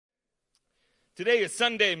Today is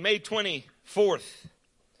Sunday, May 24th.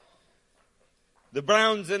 The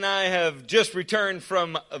Browns and I have just returned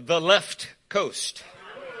from the left coast.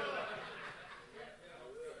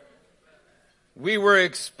 We were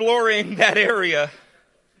exploring that area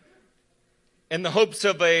in the hopes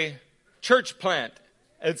of a church plant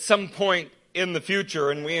at some point in the future,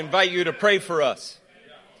 and we invite you to pray for us.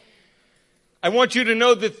 I want you to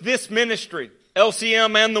know that this ministry,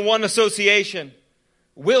 LCM and the One Association,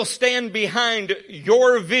 will stand behind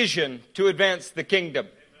your vision to advance the kingdom.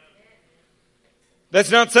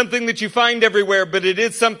 That's not something that you find everywhere, but it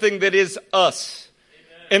is something that is us.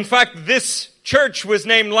 In fact, this church was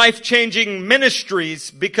named Life-Changing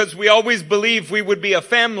Ministries because we always believed we would be a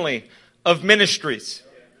family of ministries.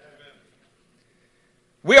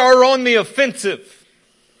 We are on the offensive.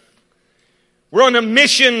 We're on a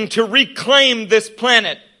mission to reclaim this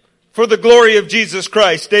planet for the glory of Jesus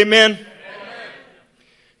Christ. Amen?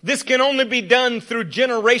 This can only be done through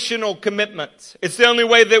generational commitments. It's the only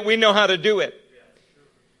way that we know how to do it.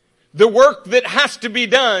 The work that has to be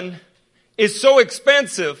done is so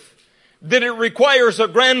expensive that it requires a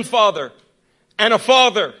grandfather and a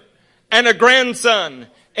father and a grandson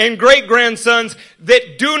and great-grandsons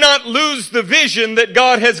that do not lose the vision that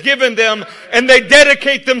God has given them, and they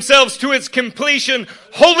dedicate themselves to its completion,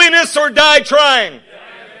 holiness or die trying.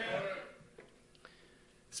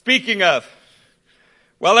 Speaking of,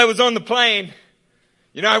 while I was on the plane,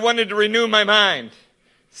 I wanted to renew my mind.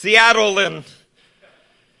 Seattle and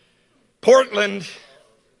Portland.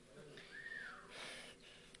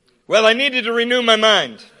 Well, I needed to renew my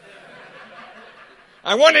mind.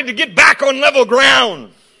 I wanted to get back on level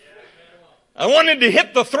ground. I wanted to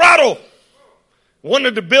hit the throttle. I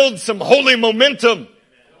wanted to build some holy momentum.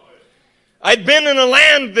 I'd been in a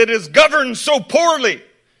land that is governed so poorly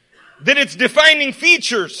that its defining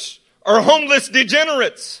features are homeless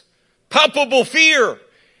degenerates, palpable fear,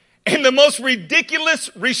 and the most ridiculous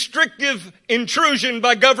restrictive intrusion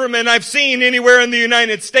by government I've seen anywhere in the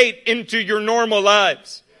United States into your normal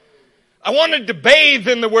lives. I wanted to bathe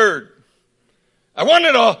in the Word. I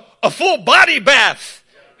wanted a full body bath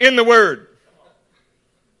in the Word.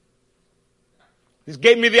 This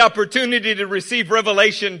gave me the opportunity to receive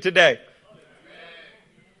revelation today.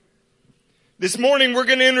 This morning we're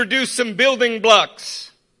going to introduce some building blocks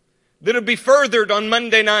that'll be furthered on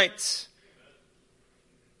Monday nights.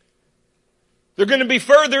 They're going to be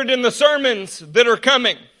furthered in the sermons that are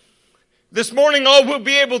coming. This morning all we'll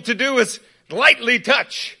be able to do is lightly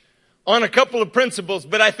touch on a couple of principles,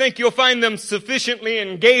 but I think you'll find them sufficiently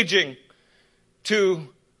engaging to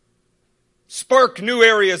spark new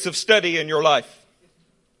areas of study in your life.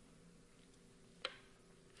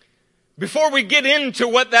 Before we get into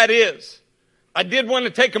what that is, I did want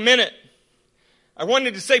to take a minute. I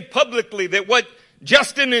wanted to say publicly that what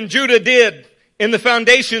Justin and Judah did in the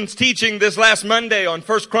Foundations teaching this last Monday on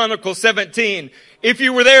 1 Chronicles 17, if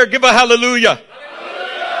you were there, give a hallelujah.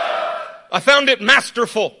 Hallelujah. I found it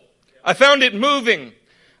masterful. I found it moving.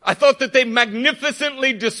 I thought that they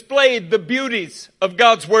magnificently displayed the beauties of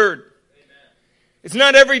God's Word. Amen. It's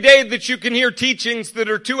not every day that you can hear teachings that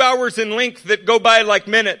are 2 hours in length that go by like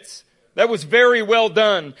minutes. That was very well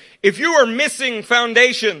done. If you are missing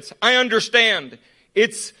Foundations, I understand.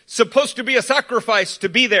 It's supposed to be a sacrifice to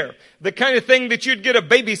be there. The kind of thing that you'd get a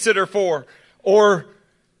babysitter for or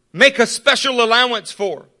make a special allowance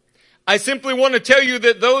for. I simply want to tell you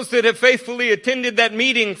that those that have faithfully attended that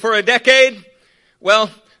meeting for a decade, well,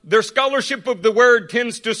 their scholarship of the Word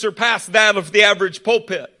tends to surpass that of the average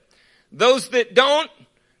pulpit. Those that don't,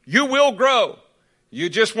 you will grow. You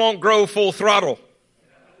just won't grow full throttle.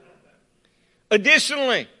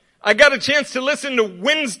 Additionally, I got a chance to listen to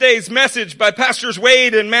Wednesday's message by Pastors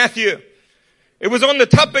Wade and Matthew. It was on the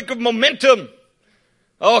topic of momentum.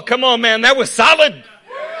 Oh, come on, man. That was solid.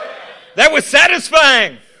 That was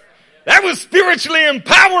satisfying. That was spiritually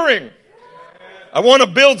empowering. I want to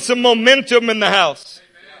build some momentum in the house.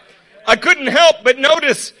 I couldn't help but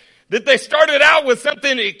notice that they started out with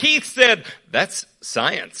something that Keith said, that's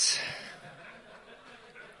science.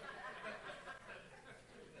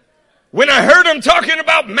 When I heard him talking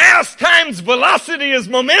about mass times velocity as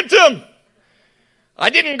momentum, I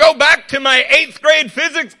didn't go back to my 8th grade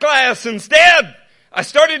physics class. Instead, I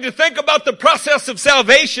started to think about the process of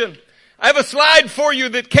salvation. I have a slide for you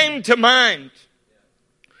that came to mind.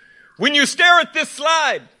 When you stare at this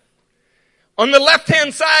slide, on the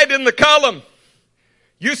left-hand side in the column,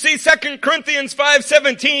 you see 2 Corinthians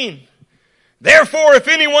 5:17. Therefore, if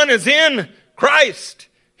anyone is in Christ,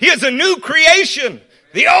 he is a new creation.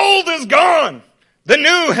 The old is gone. The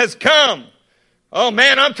new has come. Oh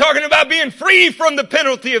man, I'm talking about being free from the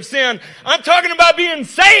penalty of sin. I'm talking about being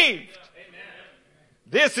saved.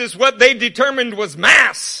 This is what they determined was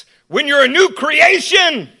mass. When you're a new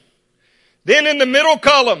creation. Then in the middle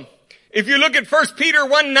column, if you look at 1 Peter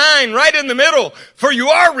 1:9, right in the middle, for you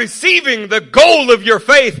are receiving the goal of your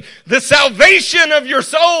faith, the salvation of your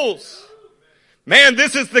souls. Man,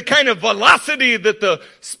 this is the kind of velocity that the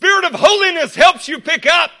Spirit of holiness helps you pick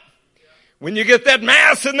up. When you get that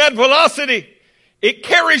mass and that velocity, it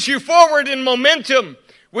carries you forward in momentum,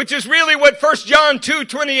 which is really what 1 John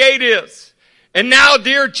 2:28 is. And now,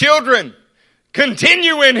 dear children,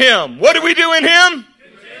 continue in Him. What do we do in Him?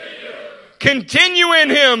 Continue in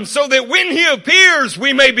Him, so that when He appears,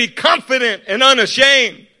 we may be confident and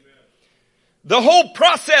unashamed. The whole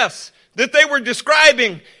process that they were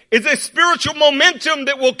describing is a spiritual momentum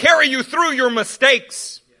that will carry you through your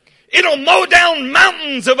mistakes. It'll mow down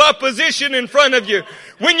mountains of opposition in front of you.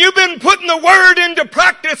 When you've been putting the Word into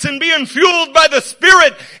practice and being fueled by the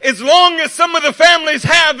Spirit, as long as some of the families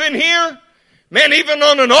have in here, man, even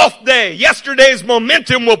on an off day, yesterday's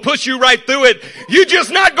momentum will push you right through it. You're just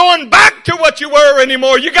not going back to what you were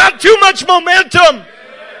anymore. You got too much momentum.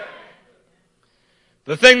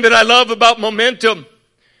 The thing that I love about momentum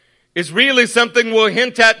is really something we'll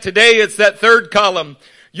hint at today. It's that third column.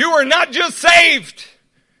 You are not just saved.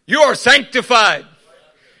 You are sanctified.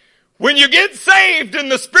 When you get saved and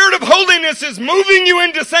the Spirit of holiness is moving you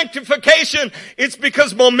into sanctification, it's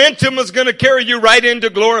because momentum is going to carry you right into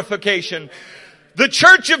glorification. The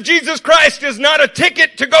Church of Jesus Christ is not a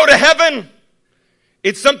ticket to go to heaven.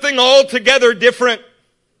 It's something altogether different.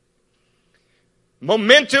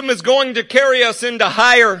 Momentum is going to carry us into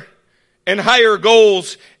higher and higher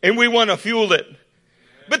goals, and we want to fuel it.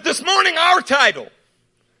 But this morning, our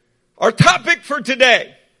topic for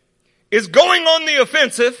today is going on the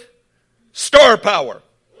offensive, star power.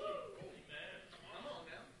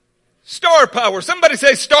 Star power. Somebody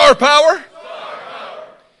say star power.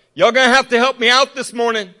 Y'all gonna have to help me out this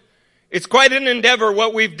morning. It's quite an endeavor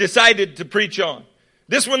what we've decided to preach on.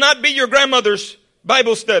 This will not be your grandmother's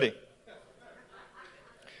Bible study.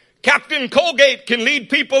 Captain Colgate can lead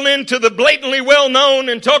people into the blatantly well-known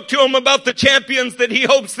and talk to them about the champions that he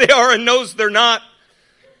hopes they are and knows they're not.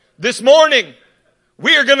 This morning,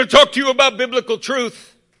 we are going to talk to you about biblical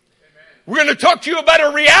truth. We're going to talk to you about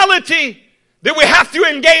a reality that we have to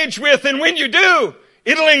engage with, and when you do,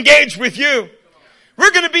 it'll engage with you.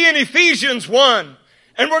 We're going to be in Ephesians 1,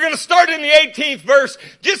 and we're going to start in the 18th verse.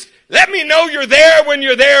 Just let me know you're there when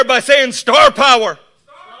you're there by saying star power.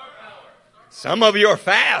 Some of you are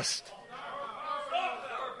fast.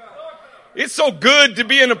 It's so good to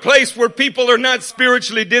be in a place where people are not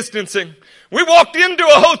spiritually distancing. We walked into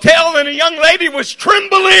a hotel and a young lady was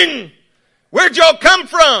trembling. Where'd y'all come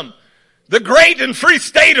from? The great and free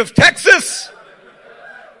state of Texas?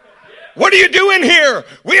 What are you doing here?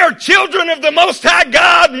 We are children of the Most High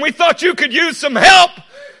God, and we thought you could use some help.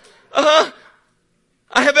 I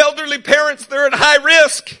have elderly parents. They're at high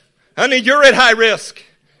risk. Honey, you're at high risk,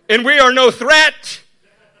 and we are no threat.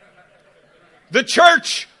 The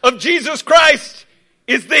Church of Jesus Christ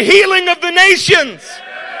is the healing of the nations.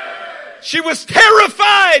 She was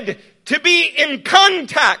terrified to be in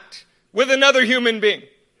contact with another human being.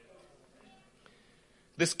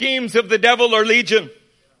 The schemes of the devil are legion.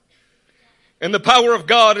 And the power of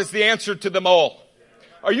God is the answer to them all.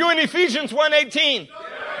 Are you in Ephesians 1:18?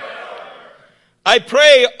 I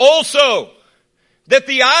pray also that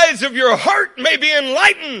the eyes of your heart may be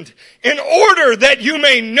enlightened in order that you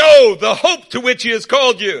may know the hope to which He has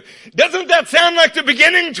called you. Doesn't that sound like the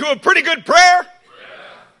beginning to a pretty good prayer?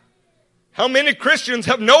 How many Christians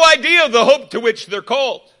have no idea the hope to which they're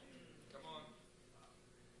called?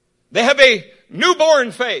 They have a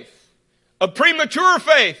newborn faith, a premature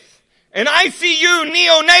faith, an ICU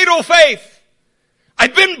neonatal faith.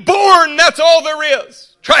 I've been born, that's all there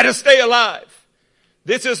is. Try to stay alive.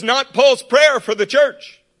 This is not Paul's prayer for the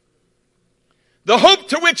church. The hope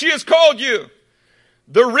to which He has called you,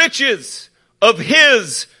 the riches of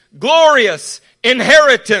His glorious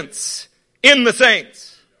inheritance in the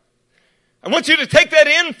saints. I want you to take that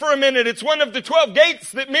in for a minute. It's one of the 12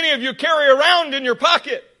 gates that many of you carry around in your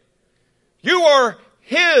pocket. You are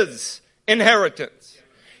His inheritance.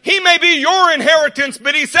 He may be your inheritance,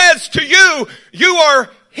 but He says to you, you are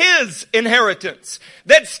His inheritance.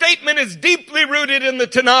 That statement is deeply rooted in the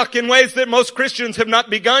Tanakh in ways that most Christians have not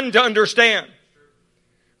begun to understand.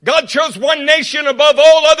 God chose one nation above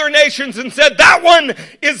all other nations and said, that one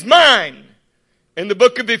is mine. In the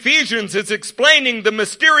book of Ephesians, it's explaining the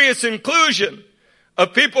mysterious inclusion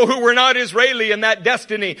of people who were not Israeli in that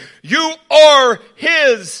destiny. You are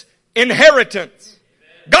His inheritance.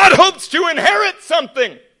 God hopes to inherit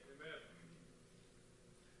something.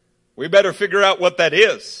 We better figure out what that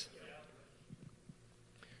is.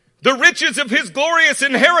 the riches of his glorious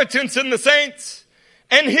inheritance in the saints,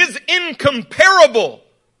 and his incomparably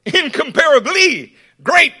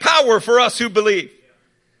great power for us who believe.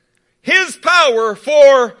 His power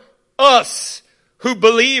for us who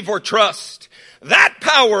believe or trust. That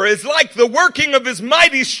power is like the working of his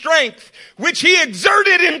mighty strength, which he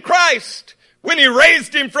exerted in Christ when he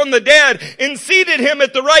raised him from the dead and seated him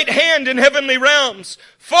at the right hand in heavenly realms,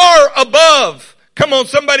 far above. Come on,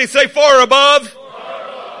 somebody say far above.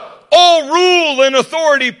 All rule and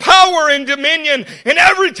authority, power and dominion, and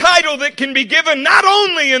every title that can be given not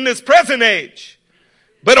only in this present age,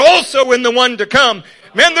 but also in the one to come.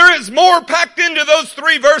 Man, there is more packed into those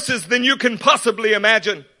 3 verses than you can possibly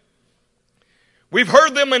imagine. We've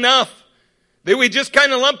heard them enough that we just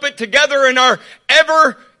kind of lump it together in our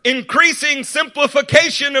ever increasing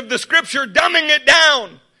simplification of the scripture, dumbing it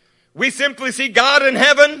down. We simply see God in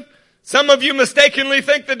heaven. Some of you mistakenly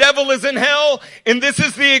think the devil is in hell, and this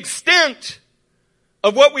is the extent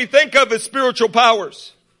of what we think of as spiritual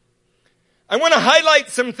powers. I want to highlight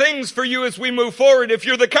some things for you as we move forward. If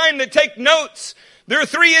you're the kind that take notes, there are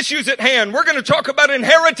 3 issues at hand. We're going to talk about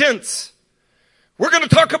inheritance. We're going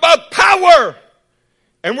to talk about power.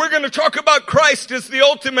 And we're going to talk about Christ as the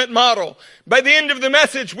ultimate model. By the end of the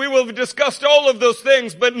message, we will have discussed all of those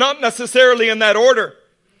things, but not necessarily in that order.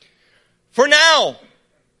 For now,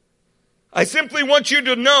 I simply want you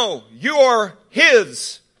to know you are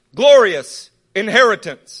his glorious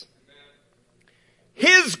inheritance.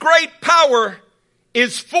 His great power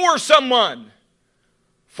is for someone,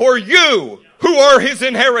 for you who are his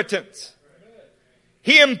inheritance.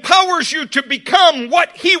 He empowers you to become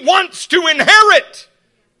what he wants to inherit.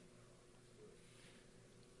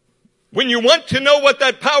 When you want to know what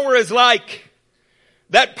that power is like,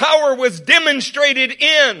 that power was demonstrated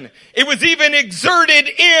in, it was even exerted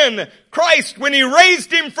in Christ when he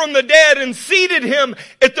raised him from the dead and seated him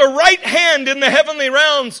at the right hand in the heavenly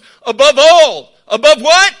realms above all. Above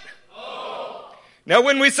what? All. Now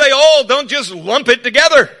when we say all, don't just lump it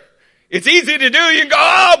together. It's easy to do. You can go,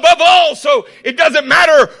 oh, above all, so it doesn't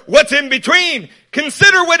matter what's in between.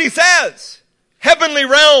 Consider what he says. Heavenly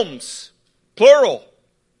realms, plural.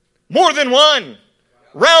 More than one.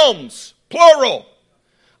 Realms, plural.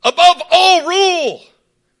 Above all rule.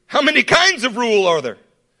 How many kinds of rule are there?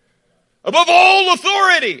 Above all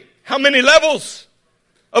authority. How many levels?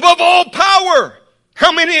 Above all power.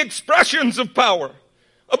 How many expressions of power?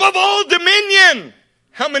 Above all dominion.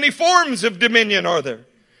 How many forms of dominion are there?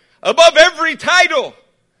 Above every title.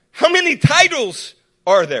 How many titles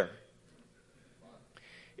are there?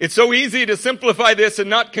 It's so easy to simplify this and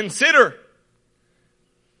not consider.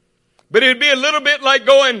 But it'd be a little bit like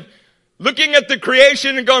looking at the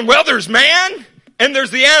creation and going, well, there's man and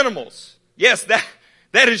there's the animals. Yes,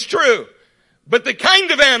 that is true. But the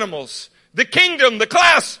kind of animals, the kingdom, the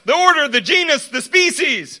class, the order, the genus, the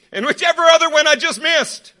species, and whichever other one I just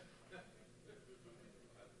missed.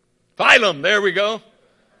 Phylum, there we go.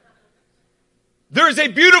 There is a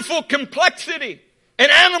beautiful complexity,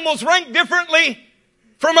 and animals rank differently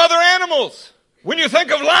from other animals. When you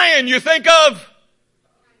think of lion, you think of...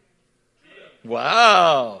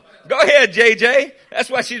 Wow. Go ahead, JJ.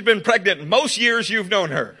 That's why she's been pregnant most years you've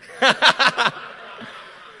known her.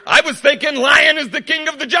 I was thinking lion is the king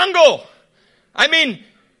of the jungle. I mean,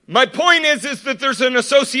 my point is that there's an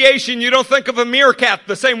association. You don't think of a meerkat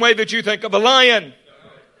the same way that you think of a lion.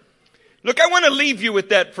 Look, I want to leave you with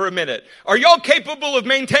that for a minute. Are y'all capable of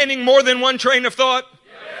maintaining more than one train of thought?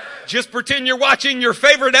 Yes. Just pretend you're watching your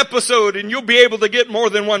favorite episode and you'll be able to get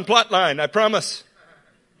more than one plot line, I promise.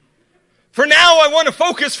 For now, I want to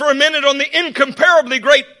focus for a minute on the incomparably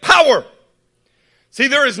great power. See,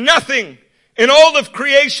 there is nothing in all of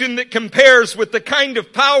creation that compares with the kind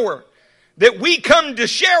of power that we come to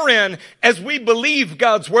share in as we believe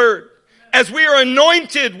God's word, as we are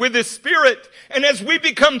anointed with his Spirit, and as we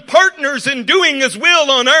become partners in doing his will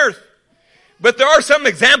on earth. But there are some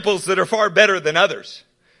examples that are far better than others.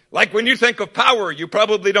 Like when you think of power, you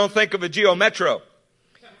probably don't think of a Geo Metro.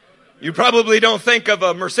 You probably don't think of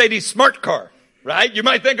a Mercedes smart car, right? You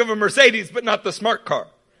might think of a Mercedes, but not the smart car.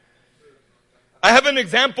 I have an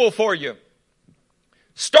example for you.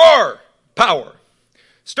 Star power.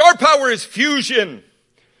 Star power is fusion.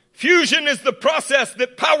 Fusion is the process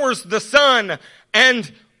that powers the sun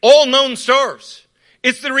and all known stars.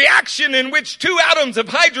 It's the reaction in which 2 atoms of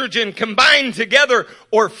hydrogen combine together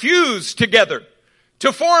or fuse together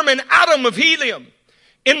to form an atom of helium.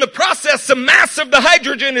 In the process, the mass of the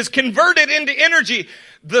hydrogen is converted into energy.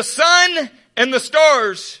 The sun and the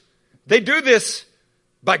stars, they do this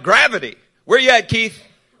by gravity. Where you at, Keith?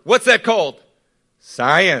 What's that called?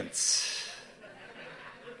 Science.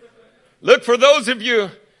 Look, for those of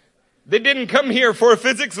you that didn't come here for a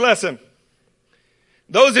physics lesson.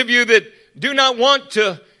 Those of you that do not want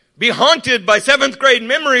to be haunted by 7th grade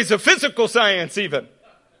memories of physical science even.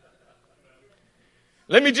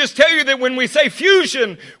 Let me just tell you that when we say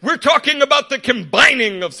fusion, we're talking about the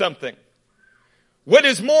combining of something. What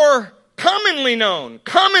is more commonly known,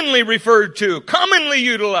 commonly referred to, commonly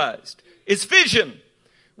utilized is fission,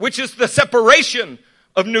 which is the separation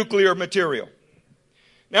of nuclear material.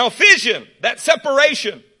 Now fission, that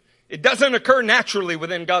separation, it doesn't occur naturally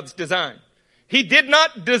within God's design. He did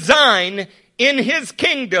not design in His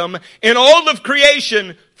kingdom, in all of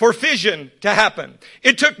creation, for fission to happen.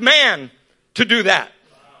 It took man to do that.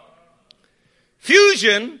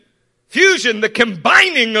 Fusion, the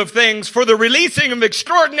combining of things for the releasing of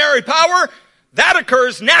extraordinary power, that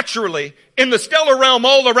occurs naturally in the stellar realm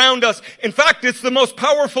all around us. In fact, it's the most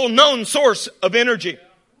powerful known source of energy.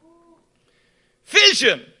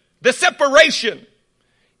 Fission, the separation,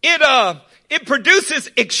 it produces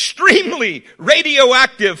extremely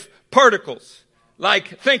radioactive particles.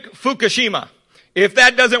 Like, think Fukushima. If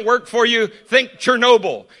that doesn't work for you, think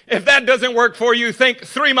Chernobyl. If that doesn't work for you, think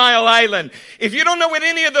 3 Mile Island. If you don't know what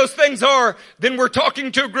any of those things are, then we're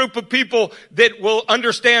talking to a group of people that will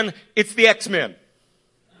understand it's the X-Men.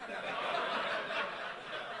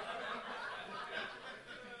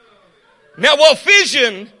 Now, while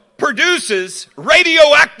fission produces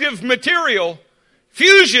radioactive material,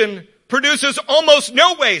 fusion produces almost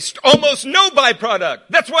no waste, almost no byproduct.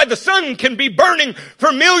 That's why the sun can be burning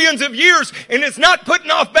for millions of years and it's not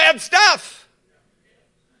putting off bad stuff.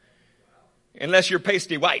 Unless you're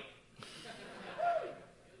pasty white.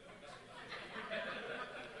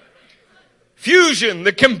 Fusion,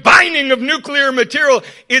 the combining of nuclear material,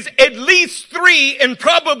 is at least 3 and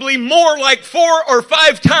probably more, like 4 or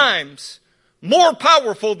 5 times more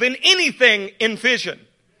powerful than anything in fission.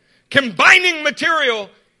 Combining material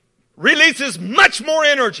releases much more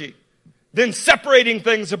energy than separating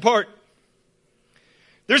things apart.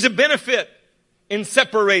 There's a benefit in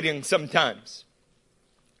separating sometimes.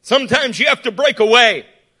 Sometimes you have to break away.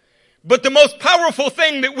 But the most powerful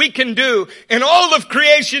thing that we can do in all of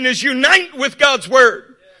creation is unite with God's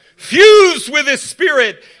Word. Fuse with His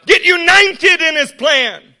Spirit. Get united in His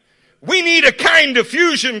plan. We need a kind of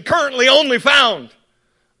fusion currently only found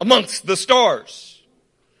amongst the stars.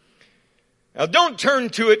 Now don't turn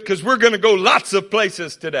to it because we're going to go lots of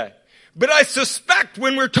places today. But I suspect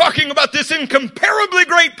when we're talking about this incomparably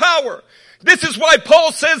great power, this is why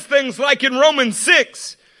Paul says things like in Romans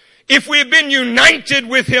 6, if we have been united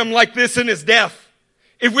with Him like this in His death,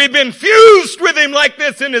 if we've been fused with Him like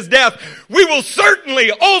this in His death, we will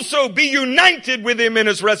certainly also be united with Him in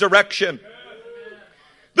His resurrection.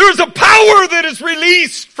 There is a power that is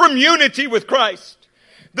released from unity with Christ.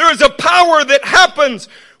 There is a power that happens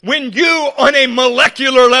when you on a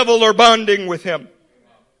molecular level are bonding with Him.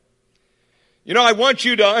 You know, I want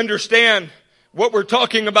you to understand what we're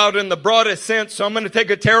talking about in the broadest sense, so I'm going to take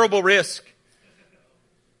a terrible risk.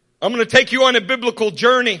 I'm going to take you on a biblical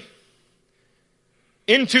journey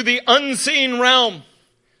into the unseen realm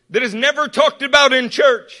that is never talked about in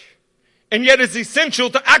church, and yet is essential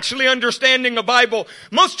to actually understanding a Bible.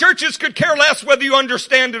 Most churches could care less whether you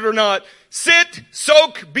understand it or not. Sit,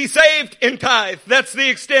 soak, be saved, and tithe. That's the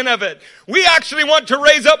extent of it. We actually want to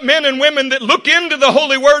raise up men and women that look into the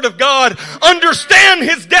holy Word of God, understand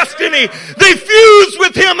His destiny. They fuse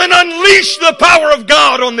with Him and unleash the power of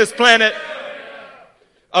God on this planet.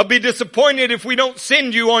 I'll be disappointed if we don't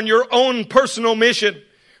send you on your own personal mission,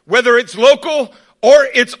 whether it's local or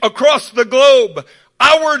it's across the globe.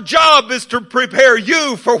 Our job is to prepare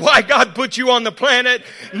you for why God put you on the planet,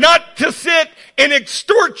 not to sit and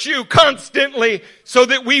extort you constantly so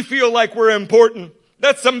that we feel like we're important.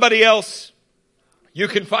 That's somebody else. You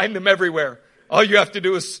can find them everywhere. All you have to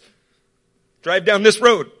do is drive down this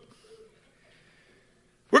road.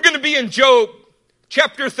 We're going to be in Job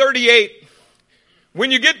chapter 38. When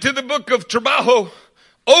you get to the book of Trabajo,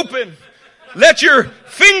 open. Let your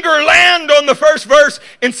finger land on the first verse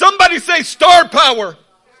and somebody say star power.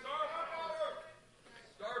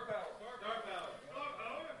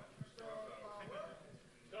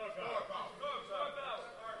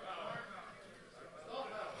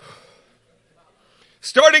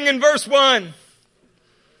 Starting in verse 1.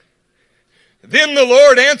 Then the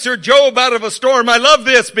Lord answered Job out of a storm. I love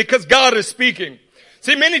this because God is speaking.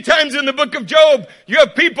 See, many times in the book of Job, you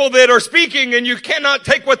have people that are speaking and you cannot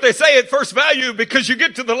take what they say at first value because you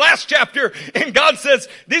get to the last chapter and God says,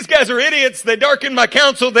 these guys are idiots. They darken my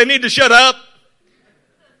counsel. They need to shut up.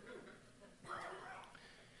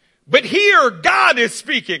 But here, God is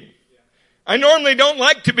speaking. I normally don't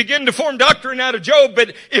like to begin to form doctrine out of Job,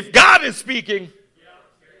 but if God is speaking,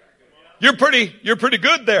 You're pretty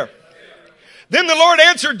good there. Then the Lord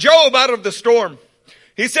answered Job out of the storm.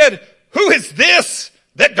 He said, who is this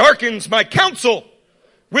that darkens my counsel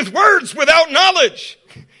with words without knowledge?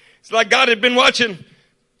 It's like God had been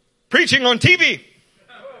preaching on TV.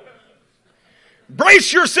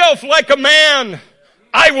 Brace yourself like a man.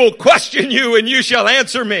 I will question you and you shall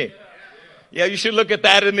answer me. Yeah, you should look at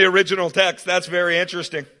that in the original text. That's very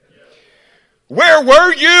interesting. Where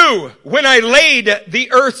were you when I laid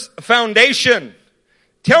the earth's foundation?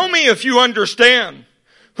 Tell me if you understand.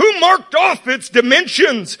 Who marked off its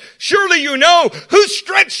dimensions? Surely you know. Who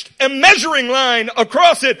stretched a measuring line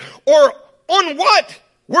across it? Or on what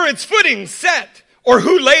were its footings set? Or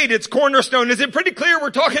who laid its cornerstone? Is it pretty clear we're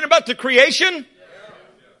talking about the creation?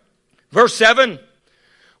 Verse 7.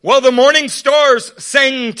 While the morning stars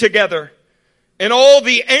sang together, and all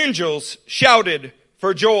the angels shouted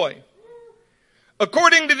for joy.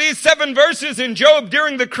 According to these 7 verses in Job,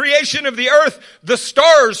 during the creation of the earth, the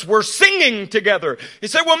stars were singing together. You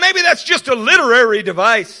say, well, maybe that's just a literary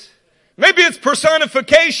device. Maybe it's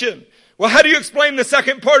personification. Well, how do you explain the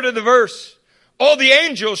second part of the verse? All the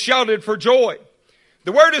angels shouted for joy.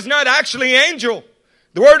 The word is not actually angel.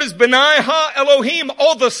 The word is Benai Ha Elohim.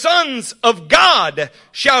 All the sons of God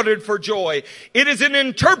shouted for joy. It is an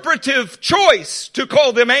interpretive choice to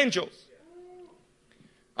call them angels.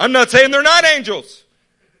 I'm not saying they're not angels.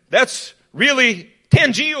 That's really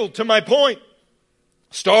tangential to my point.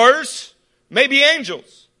 Stars may be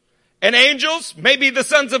angels. And angels may be the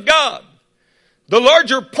sons of God. The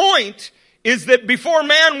larger point is that before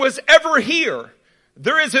man was ever here,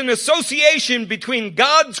 there is an association between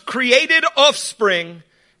God's created offspring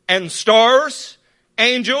and stars,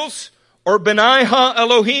 angels, or Benai Ha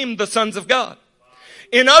Elohim, the sons of God.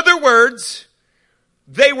 In other words,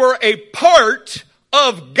 they were a part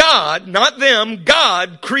of God, not them,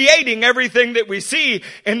 God creating everything that we see,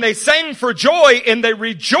 and they sang for joy and they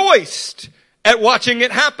rejoiced at watching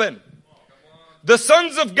it happen. The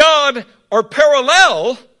sons of God are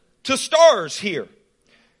parallel to stars here.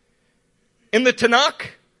 In the Tanakh,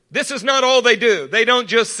 this is not all they do. They don't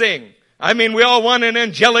just sing. I mean, we all want an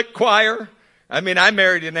angelic choir. I mean, I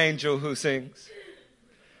married an angel who sings.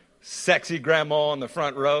 Sexy grandma on the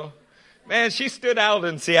front row. Man, she stood out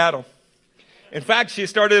in Seattle. In fact, she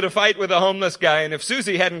started a fight with a homeless guy, and if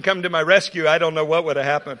Susie hadn't come to my rescue, I don't know what would have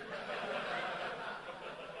happened.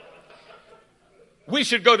 We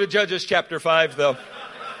should go to Judges chapter 5, though.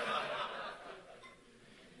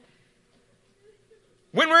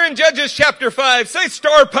 When we're in Judges chapter 5, say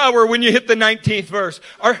star power when you hit the 19th verse.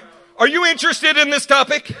 Are you interested in this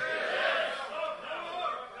topic?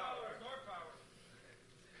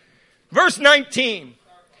 Verse 19.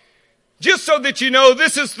 Just so that you know,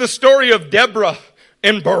 this is the story of Deborah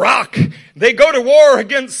and Barak. They go to war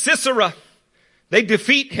against Sisera. They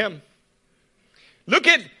defeat him. Look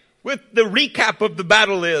at what the recap of the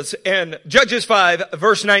battle is in Judges 5,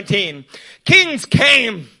 verse 19. Kings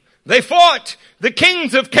came. They fought. The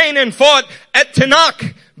kings of Canaan fought at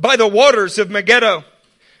Tanakh by the waters of Megiddo.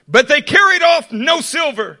 But they carried off no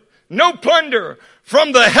silver, no plunder.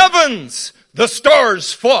 From the heavens, the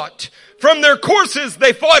stars fought. From their courses,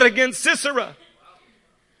 they fought against Sisera.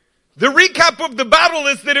 The recap of the battle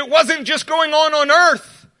is that it wasn't just going on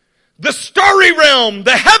earth. The starry realm,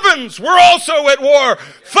 the heavens were also at war,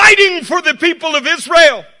 fighting for the people of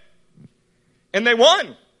Israel. And they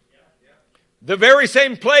won. The very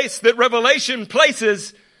same place that Revelation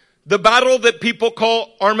places the battle that people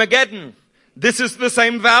call Armageddon. This is the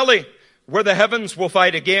same valley where the heavens will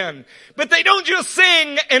fight again. But they don't just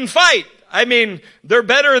sing and fight. I mean, they're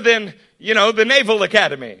better than, the Naval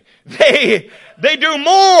Academy. They do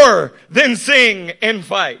more than sing and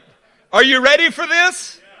fight. Are you ready for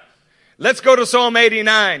this? Let's go to Psalm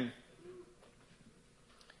 89.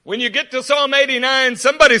 When you get to Psalm 89,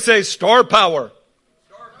 somebody say star power.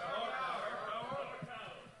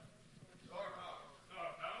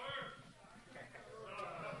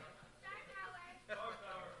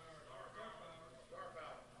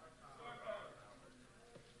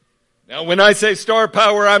 Now, when I say star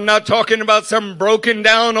power, I'm not talking about some broken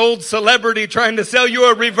down old celebrity trying to sell you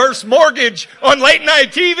a reverse mortgage on late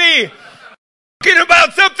night TV. I'm talking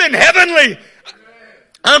about something heavenly.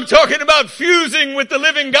 I'm talking about fusing with the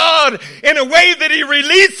living God in a way that He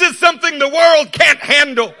releases something the world can't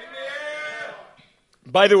handle.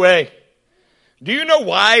 By the way, do you know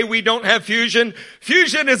why we don't have fusion?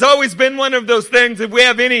 Fusion has always been one of those things. If we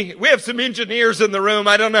have some engineers in the room.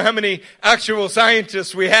 I don't know how many actual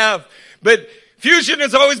scientists we have. But fusion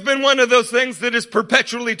has always been one of those things that is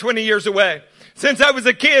perpetually 20 years away. Since I was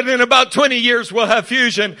a kid, in about 20 years we'll have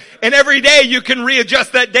fusion. And every day you can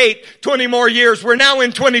readjust that date 20 more years. We're now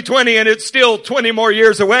in 2020 and it's still 20 more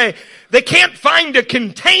years away. They can't find a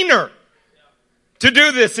container to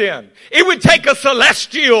do this in. It would take a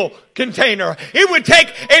celestial container. It would take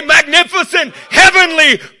a magnificent,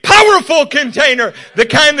 heavenly, powerful container. The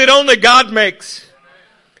kind that only God makes.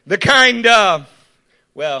 The kind,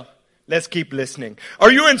 well, let's keep listening.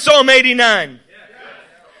 Are you in Psalm 89?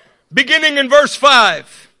 Beginning in verse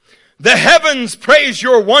 5. The heavens praise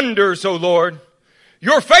your wonders, O Lord.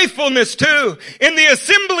 Your faithfulness too, in the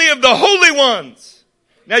assembly of the holy ones.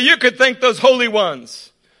 Now you could think those holy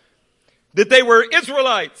ones, that they were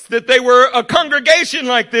Israelites, that they were a congregation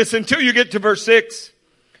like this until you get to verse 6.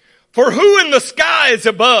 For who in the skies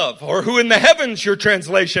above, or who in the heavens, your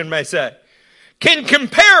translation may say, can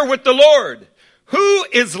compare with the Lord? Who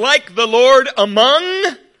is like the Lord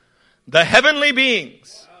among the heavenly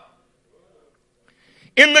beings?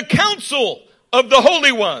 In the council of the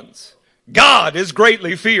holy ones, God is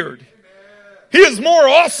greatly feared. He is more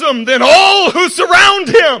awesome than all who surround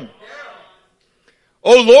him.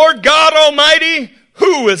 O Lord God Almighty,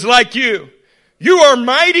 who is like you? You are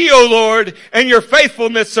mighty, O Lord, and your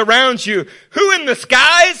faithfulness surrounds you. Who in the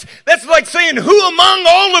skies? That's like saying, who among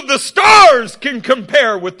all of the stars can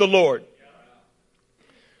compare with the Lord?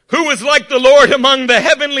 Who is like the Lord among the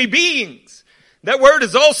heavenly beings? That word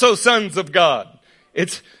is also sons of God.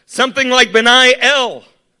 It's something like Benai El,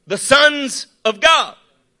 the sons of God.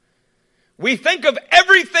 We think of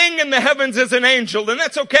everything in the heavens as an angel, and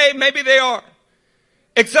that's okay, maybe they are.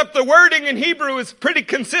 Except the wording in Hebrew is pretty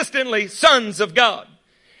consistently sons of God.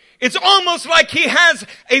 It's almost like he has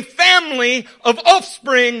a family of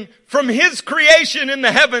offspring from his creation in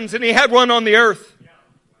the heavens, and he had one on the earth.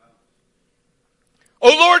 O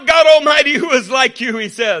Lord God Almighty, who is like you, he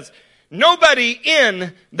says. Nobody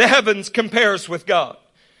in the heavens compares with God.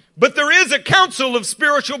 But there is a council of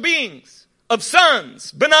spiritual beings, of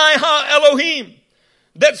sons, Benai Ha Elohim,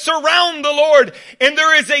 that surround the Lord. And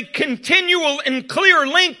there is a continual and clear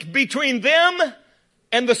link between them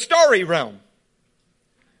and the starry realm.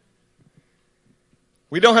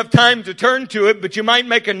 We don't have time to turn to it, but you might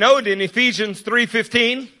make a note in Ephesians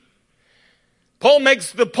 3:15. Paul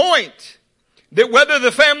makes the point that whether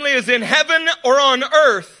the family is in heaven or on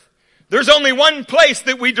earth, there's only one place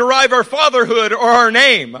that we derive our fatherhood or our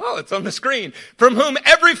name. Oh, it's on the screen. From whom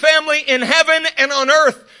every family in heaven and on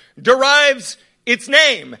earth derives its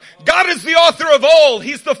name. God is the author of all.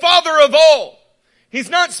 He's the father of all. He's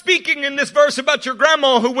not speaking in this verse about your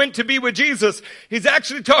grandma who went to be with Jesus. He's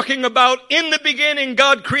actually talking about in the beginning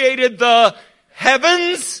God created the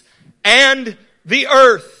heavens and the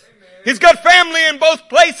earth. He's got family in both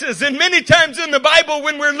places. And many times in the Bible,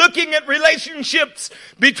 when we're looking at relationships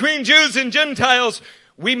between Jews and Gentiles,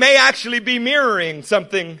 we may actually be mirroring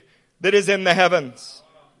something that is in the heavens.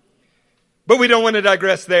 But we don't want to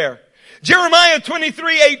digress there. Jeremiah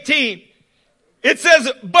 23:18. It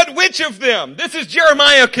says, but which of them? This is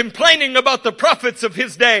Jeremiah complaining about the prophets of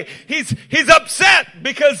his day. He's upset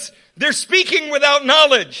because they're speaking without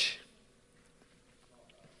knowledge.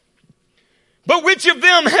 But which of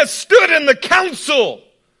them has stood in the counsel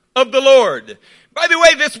of the Lord? By the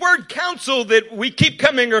way, this word counsel that we keep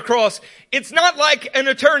coming across, it's not like an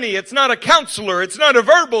attorney. It's not a counselor. It's not a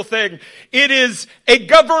verbal thing. It is a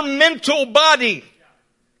governmental body.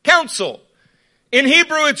 Counsel. In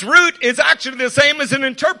Hebrew, its root is actually the same as an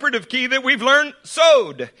interpretive key that we've learned,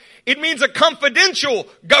 sod. It means a confidential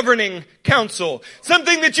governing council.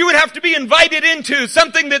 Something that you would have to be invited into.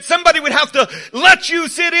 Something that somebody would have to let you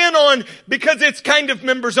sit in on because it's kind of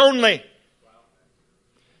members only.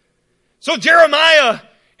 So Jeremiah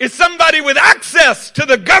is somebody with access to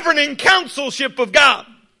the governing councilship of God.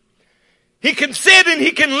 He can sit and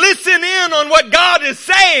he can listen in on what God is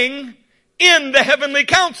saying in the heavenly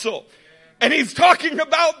council. And he's talking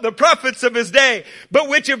about the prophets of his day. But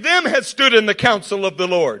which of them has stood in the counsel of the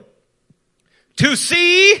Lord? To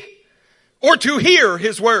see or to hear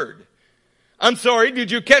his word? I'm sorry, did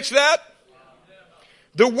you catch that?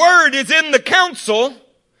 The word is in the counsel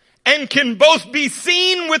and can both be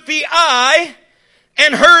seen with the eye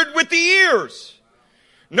and heard with the ears.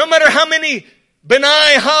 No matter how many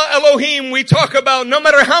Benai Ha Elohim we talk about, no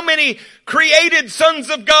matter how many created sons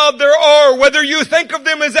of God there are, whether you think of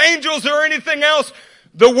them as angels or anything else,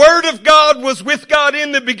 the Word of God was with God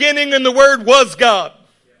in the beginning and the Word was God.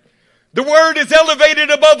 The Word is elevated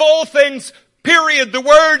above all things, period. The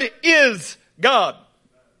Word is God.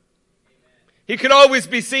 He could always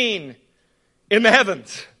be seen in the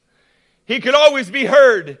heavens. He could always be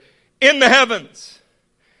heard in the heavens.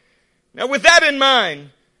 Now with that in mind,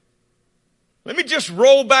 Let me just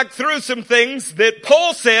roll back through some things that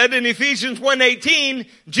Paul said in Ephesians 1:18,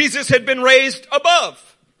 Jesus had been raised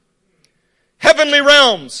above. Heavenly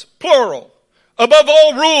realms, plural. Above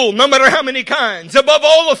all rule, no matter how many kinds. Above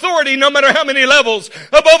all authority, no matter how many levels.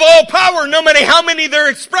 Above all power, no matter how many their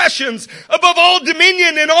expressions. Above all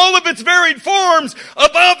dominion in all of its varied forms.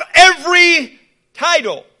 Above every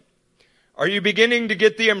title. Are you beginning to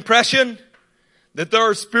get the impression that there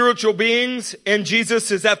are spiritual beings and Jesus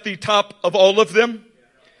is at the top of all of them?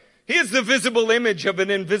 He is the visible image of an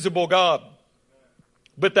invisible God.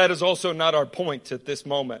 But that is also not our point at this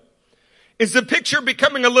moment. Is the picture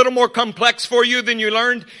becoming a little more complex for you than you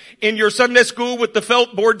learned in your Sunday school with the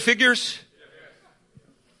felt board figures?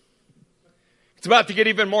 It's about to get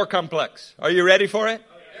even more complex. Are you ready for it?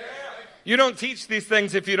 You don't teach these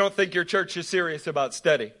things if you don't think your church is serious about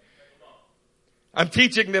study. I'm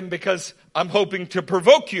teaching them because I'm hoping to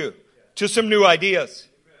provoke you to some new ideas.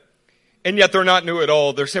 And yet they're not new at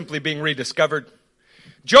all. They're simply being rediscovered.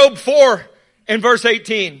 Job 4 and verse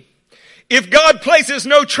 18. If God places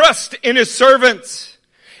no trust in his servants,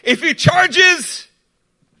 if he charges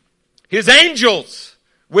his angels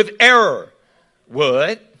with error,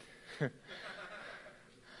 what?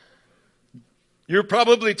 You're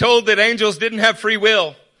probably told that angels didn't have free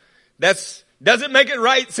will. That doesn't make it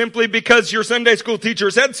right simply because your Sunday school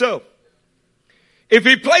teacher said so. If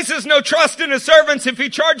he places no trust in his servants, if he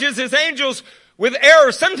charges his angels with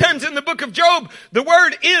error, sometimes in the book of Job, the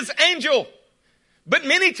word is angel. But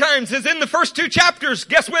many times, as in the first 2 chapters,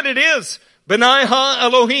 guess what it is? Benai ha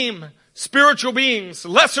Elohim, spiritual beings,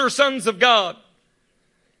 lesser sons of God.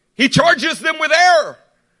 He charges them with error.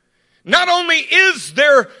 Not only is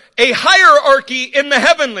there a hierarchy in the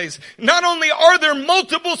heavenlies, not only are there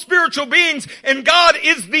multiple spiritual beings, and God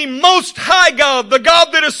is the most high God, the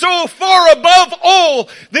God that is so far above all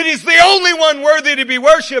that he's the only one worthy to be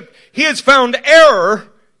worshipped, he has found error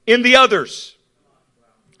in the others.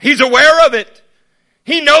 He's aware of it.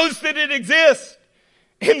 He knows that it exists.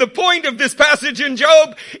 And the point of this passage in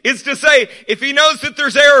Job is to say, if he knows that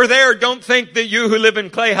there's error there, don't think that you who live in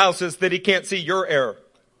clay houses that he can't see your error.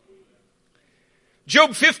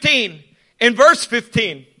 Job 15 and verse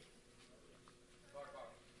 15.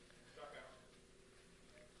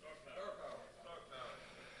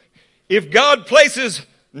 If God places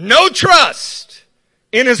no trust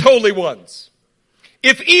in his holy ones,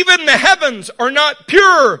 if even the heavens are not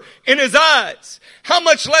pure in his eyes, how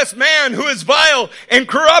much less man who is vile and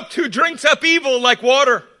corrupt, who drinks up evil like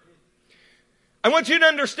water? I want you to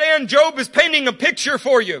understand, Job is painting a picture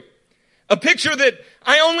for you. A picture that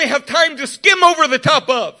I only have time to skim over the top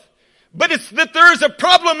of. But it's that there is a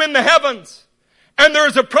problem in the heavens. And there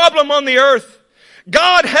is a problem on the earth.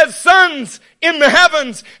 God has sons in the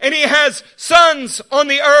heavens. And he has sons on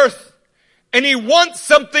the earth. And he wants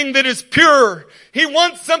something that is pure. He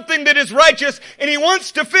wants something that is righteous. And he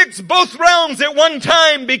wants to fix both realms at one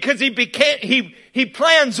time because he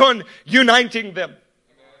plans on uniting them.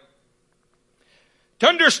 To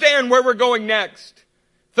understand where we're going next,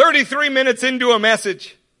 33 minutes into a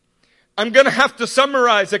message, I'm going to have to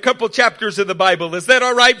summarize a couple chapters of the Bible. Is that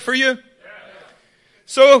all right for you? Yes.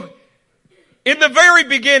 So, in the very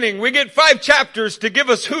beginning, we get 5 chapters to give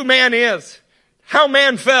us who man is, how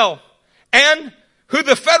man fell, and who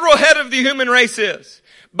the federal head of the human race is.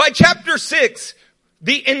 By chapter 6,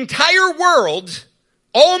 the entire world,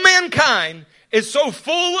 all mankind, is so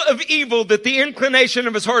full of evil that the inclination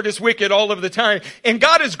of his heart is wicked all of the time. And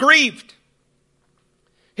God is grieved.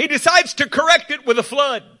 He decides to correct it with a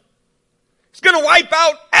flood. He's going to wipe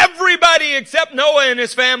out everybody except Noah and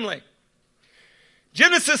his family.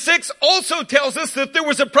 Genesis 6 also tells us that there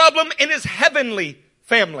was a problem in his heavenly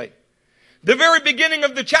family. The very beginning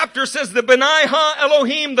of the chapter says the Benai Ha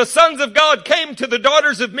Elohim, the sons of God, came to the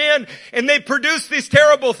daughters of men and they produced these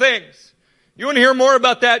terrible things. You want to hear more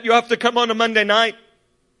about that? You have to come on a Monday night.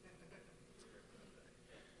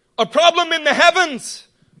 A problem in the heavens,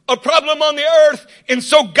 a problem on the earth, and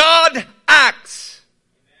so God acts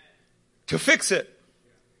to fix it.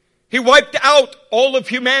 He wiped out all of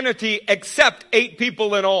humanity except 8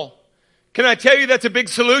 people in all. Can I tell you that's a big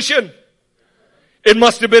solution? It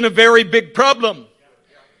must have been a very big problem.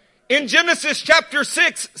 In Genesis chapter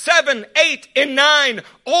 6, 7, 8, and 9,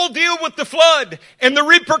 all deal with the flood and the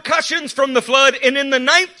repercussions from the flood. And in the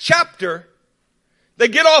 9th chapter, they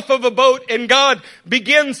get off of a boat and God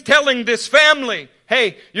begins telling this family,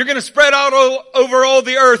 hey, you're going to spread out over all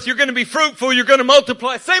the earth. You're going to be fruitful. You're going to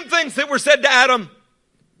multiply. Same things that were said to Adam.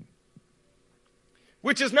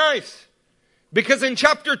 Which is nice. Because in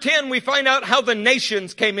chapter 10, we find out how the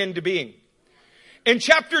nations came into being. In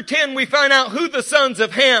chapter 10, we find out who the sons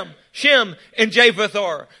of Ham, Shem, and Japheth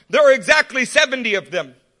are. There are exactly 70 of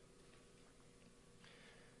them.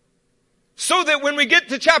 So that when we get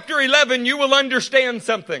to chapter 11, you will understand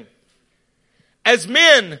something. As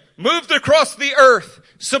men moved across the earth,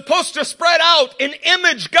 supposed to spread out and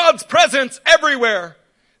image God's presence everywhere,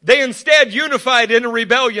 they instead unified in a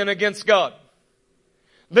rebellion against God.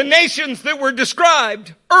 The nations that were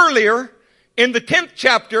described earlier in the 10th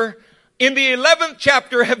chapter, in the 11th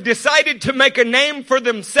chapter, have decided to make a name for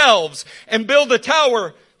themselves and build a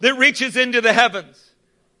tower that reaches into the heavens.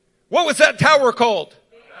 What was that tower called?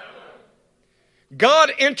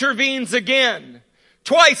 God intervenes again.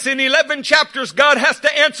 Twice in 11 chapters, God has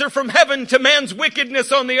to answer from heaven to man's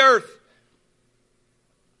wickedness on the earth.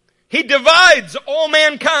 He divides all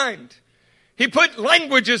mankind. He put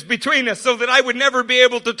languages between us so that I would never be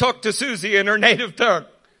able to talk to Susie in her native tongue.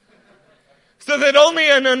 So that only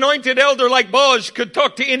an anointed elder like Boaz could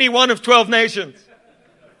talk to any one of 12 nations.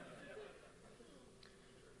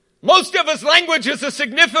 Most of us, language is a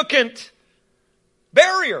significant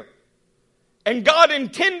barrier. And God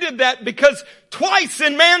intended that because twice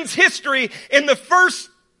in man's history, in the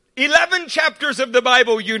first 11 chapters of the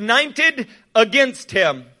Bible, united against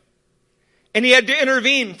him. And he had to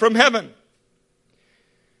intervene from heaven.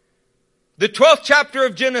 The 12th chapter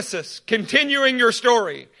of Genesis, continuing your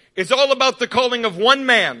story, is all about the calling of one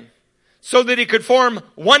man so that he could form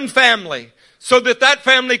one family, so that that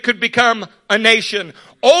family could become a nation.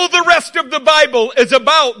 All the rest of the Bible is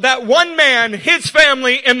about that one man, his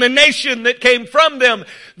family, and the nation that came from them.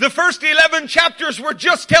 The first 11 chapters were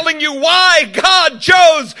just telling you why God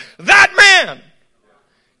chose that man.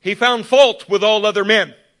 He found fault with all other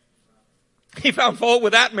men. He found fault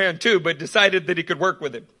with that man too, but decided that he could work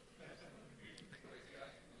with him.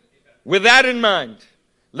 With that in mind,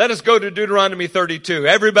 let us go to Deuteronomy 32.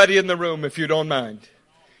 Everybody in the room, if you don't mind.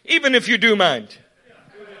 Even if you do mind.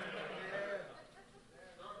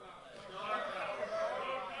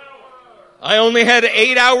 I only had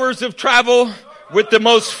 8 hours of travel with the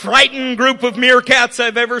most frightened group of meerkats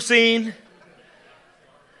I've ever seen.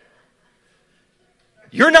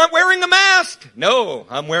 You're not wearing a mask? No,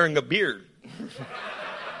 I'm wearing a beard.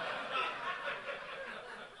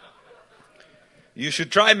 You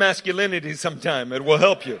should try masculinity sometime. It will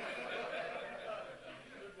help you.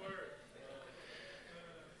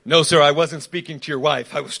 No, sir, I wasn't speaking to your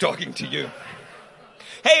wife. I was talking to you.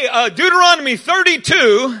 Hey, Deuteronomy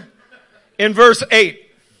 32 in verse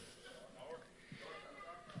 8.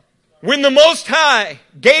 When the Most High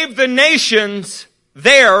gave the nations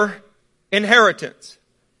their inheritance.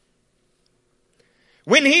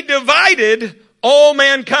 When he divided all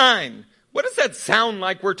mankind. What does that sound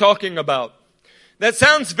like we're talking about? That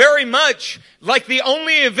sounds very much like the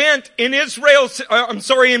only event in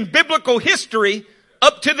in biblical history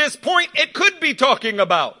up to this point it could be talking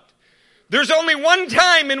about. There's only one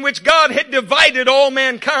time in which God had divided all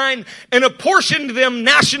mankind and apportioned them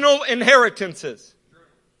national inheritances.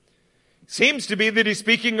 Seems to be that he's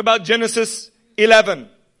speaking about Genesis 11.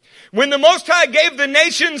 When the Most High gave the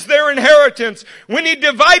nations their inheritance, when he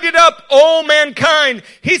divided up all mankind,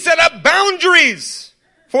 he set up boundaries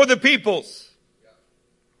for the peoples.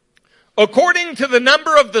 According to the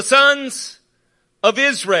number of the sons of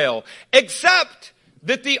Israel, except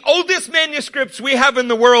that the oldest manuscripts we have in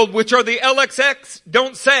the world, which are the LXX,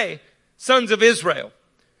 don't say sons of Israel.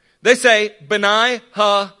 They say Benai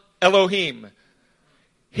Ha Elohim.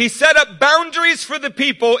 He set up boundaries for the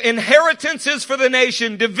people, inheritances for the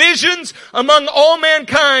nation, divisions among all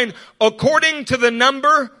mankind, according to the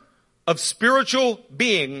number of spiritual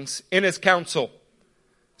beings in his council.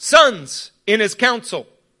 Sons in his council.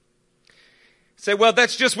 Say, well,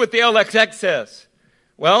 that's just what the LXX says.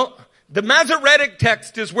 Well, the Masoretic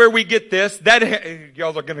text is where we get this.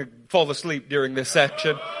 Y'all are going to fall asleep during this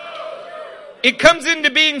section. It comes into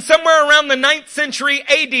being somewhere around the 9th century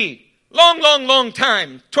AD. Long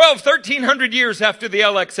time. 1300 years after the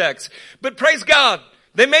LXX. But praise God,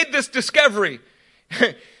 they made this discovery.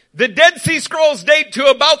 The Dead Sea Scrolls date to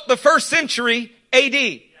about the 1st century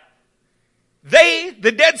AD.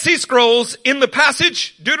 The Dead Sea Scrolls, in the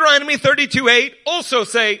passage, Deuteronomy 32:8, also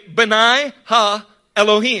say, Benai Ha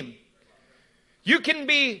Elohim. You can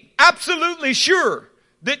be absolutely sure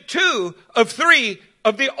that 2 of 3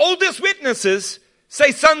 of the oldest witnesses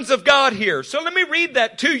say sons of God here. So let me read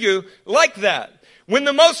that to you like that. When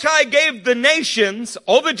the Most High gave the nations,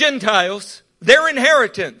 all the Gentiles, their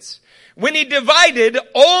inheritance, when he divided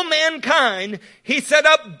all mankind, he set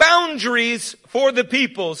up boundaries for the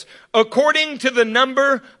peoples according to the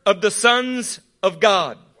number of the sons of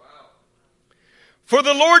God. Wow. For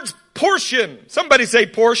the Lord's portion, somebody say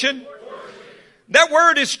portion. That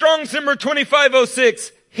word is Strong's number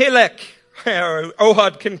 2506, hilek.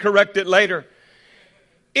 Ohad can correct it later.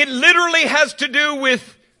 It literally has to do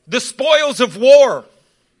with the spoils of war.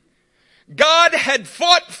 God had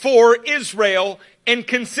fought for Israel and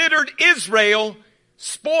considered Israel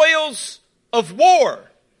spoils of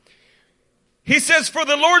war. He says, for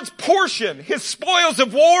the Lord's portion, his spoils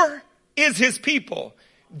of war, is his people.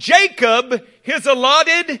 Jacob, his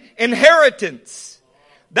allotted inheritance.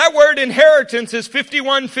 That word inheritance is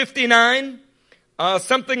 5159,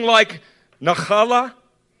 something like nachala.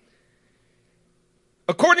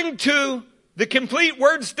 According to the Complete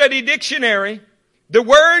Word Study Dictionary, the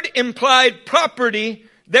word implied property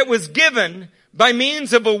that was given by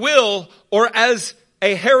means of a will or as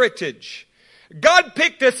a heritage. God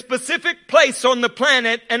picked a specific place on the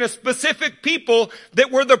planet and a specific people that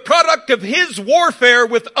were the product of his warfare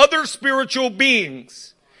with other spiritual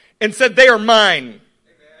beings and said, they are mine. Amen.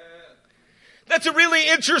 That's a really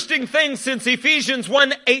interesting thing, since Ephesians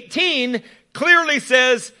 1:18 clearly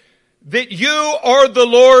says that you are the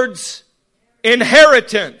Lord's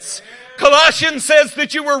inheritance. Colossians says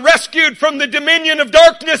that you were rescued from the dominion of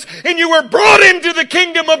darkness and you were brought into the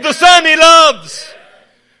kingdom of the Son he loves.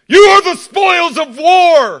 You are the spoils of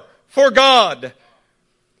war for God.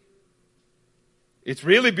 It's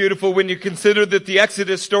really beautiful when you consider that the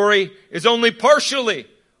Exodus story is only partially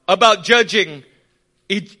about judging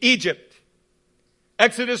Egypt.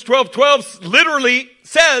 Exodus 12:12 literally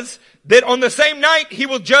says that on the same night he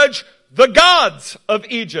will judge the gods of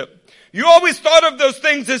Egypt. You always thought of those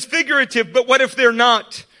things as figurative, but what if they're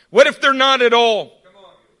not? What if they're not at all?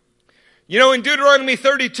 You know, in Deuteronomy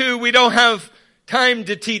 32, we don't have time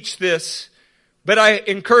to teach this, but I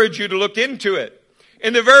encourage you to look into it.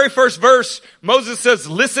 In the very first verse, Moses says,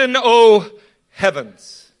 listen, O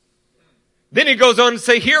heavens. Then he goes on to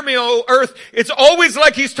say, hear me, O earth. It's always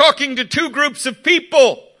like he's talking to two groups of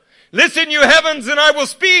people. Listen, you heavens, and I will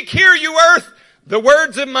speak. Hear, you earth, the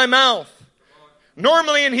words of my mouth.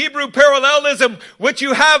 Normally in Hebrew parallelism, what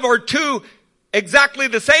you have are two exactly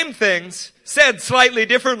the same things said slightly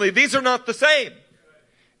differently. These are not the same,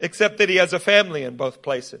 except that he has a family in both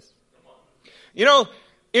places. You know,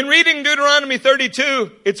 in reading Deuteronomy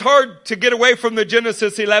 32, it's hard to get away from the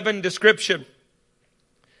Genesis 11 description.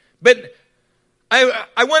 But I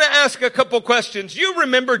want to ask a couple questions. You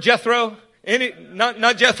remember Jethro?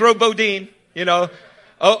 Not Jethro Bodine, you know.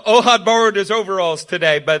 Ohad borrowed his overalls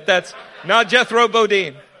today, but that's not Jethro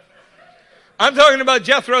Bodine. I'm talking about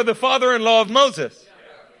Jethro, the father-in-law of Moses.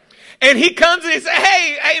 And he comes and he says,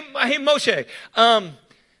 hey, Moshe,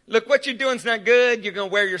 look, what you're doing is not good. You're going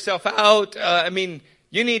to wear yourself out.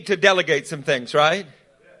 You need to delegate some things, right?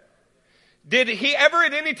 Did he ever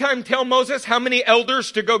at any time tell Moses how many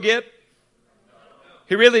elders to go get?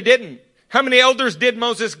 He really didn't. How many elders did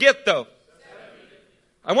Moses get, though?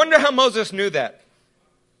 I wonder how Moses knew that.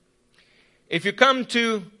 If you come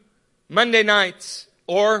to Monday nights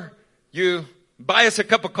or you buy us a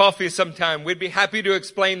cup of coffee sometime, we'd be happy to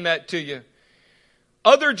explain that to you.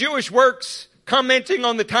 Other Jewish works commenting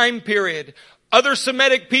on the time period, other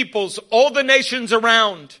Semitic peoples, all the nations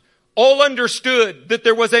around, all understood that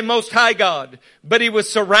there was a Most High God, but he was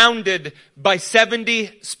surrounded by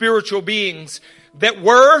 70 spiritual beings that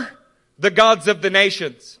were the gods of the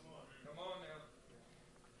nations.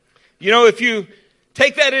 You know, if you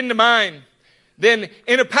take that into mind, then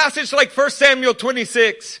in a passage like 1 Samuel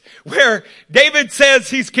 26, where David says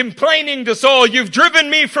he's complaining to Saul, you've driven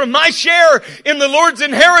me from my share in the Lord's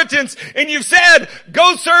inheritance, and you've said,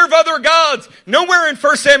 go serve other gods. Nowhere in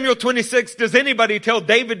 1 Samuel 26 does anybody tell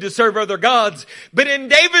David to serve other gods. But in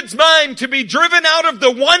David's mind, to be driven out of the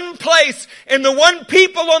one place and the one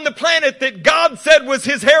people on the planet that God said was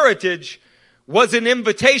his heritage was an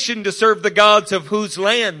invitation to serve the gods of whose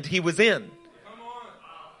land he was in.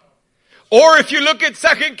 Or if you look at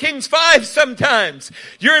 2 Kings 5 sometimes,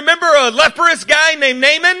 you remember a leprous guy named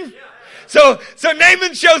Naaman? So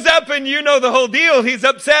Naaman shows up and you know the whole deal. He's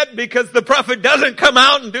upset because the prophet doesn't come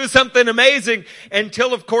out and do something amazing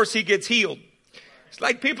until, of course, he gets healed. It's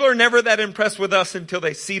like people are never that impressed with us until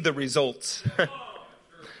they see the results.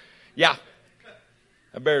 Yeah.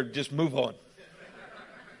 I better just move on.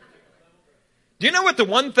 Do you know what the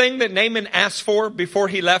one thing that Naaman asked for before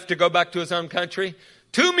he left to go back to his own country?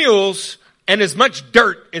 2 mules and as much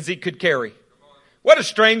dirt as he could carry. What a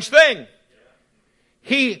strange thing.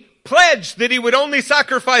 He pledged that he would only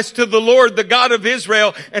sacrifice to the Lord, the God of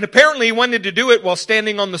Israel, and apparently he wanted to do it while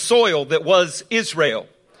standing on the soil that was Israel.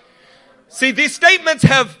 See, these statements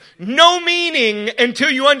have no meaning until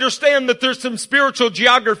you understand that there's some spiritual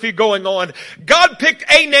geography going on. God picked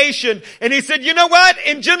a nation and He said, you know what?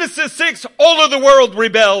 In Genesis 6, all of the world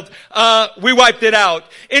rebelled. We wiped it out.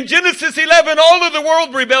 In Genesis 11, all of the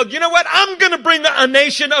world rebelled. You know what? I'm going to bring a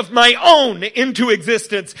nation of my own into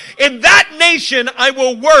existence. In that nation, I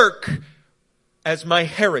will work as my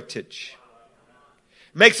heritage.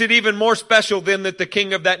 Makes it even more special then that the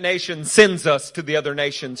king of that nation sends us to the other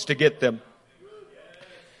nations to get them.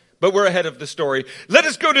 But we're ahead of the story. Let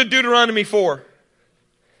us go to Deuteronomy 4.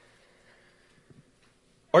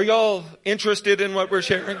 Are y'all interested in what we're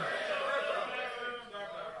sharing?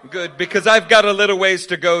 Good, because I've got a little ways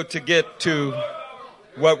to go to get to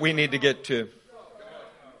what we need to get to.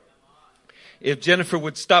 If Jennifer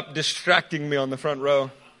would stop distracting me on the front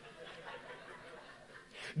row.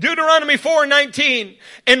 Deuteronomy 4:19,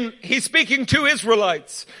 and he's speaking to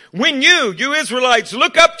Israelites. When you Israelites,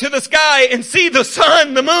 look up to the sky and see the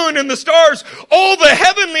sun, the moon, and the stars, all the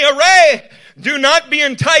heavenly array, do not be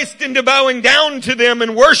enticed into bowing down to them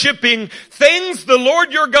and worshiping things the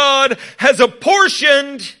Lord your God has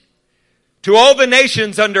apportioned to all the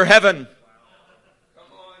nations under heaven.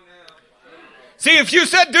 See, if you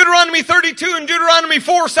set Deuteronomy 32 and Deuteronomy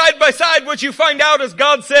 4 side by side, what you find out is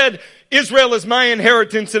God said, Israel is my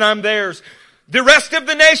inheritance and I'm theirs. The rest of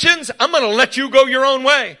the nations, I'm going to let you go your own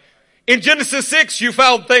way. In Genesis 6, you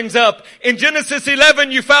fouled things up. In Genesis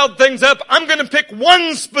 11, you fouled things up. I'm going to pick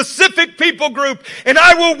one specific people group and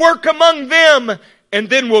I will work among them. And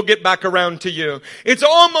then we'll get back around to you. It's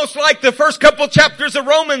almost like the first couple chapters of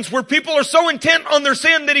Romans where people are so intent on their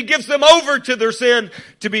sin that He gives them over to their sin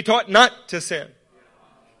to be taught not to sin.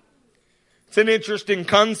 It's an interesting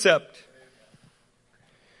concept.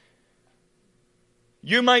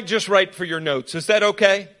 You might just write for your notes. Is that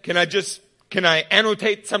okay? Can I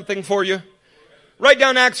annotate something for you? Write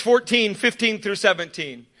down Acts 14, 15 through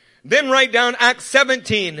 17. Then write down Acts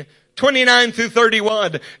 17, 29 through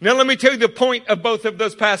 31. Now let me tell you the point of both of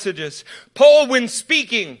those passages. Paul, when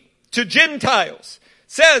speaking to Gentiles,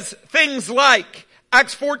 says things like,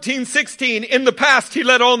 Acts 14, 16, in the past he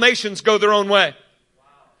let all nations go their own way.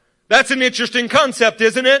 That's an interesting concept,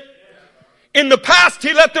 isn't it? In the past,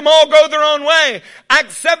 He let them all go their own way.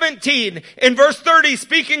 Acts 17, in verse 30,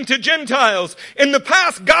 speaking to Gentiles. In the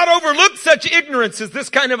past, God overlooked such ignorance as this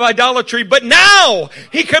kind of idolatry, but now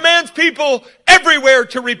He commands people everywhere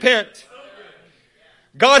to repent.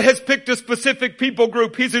 God has picked a specific people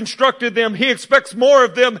group. He's instructed them. He expects more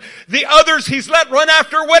of them. The others He's let run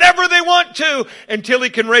after whatever they want to until He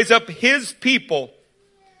can raise up His people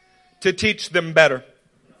to teach them better.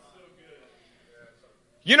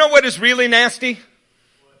 You know what is really nasty?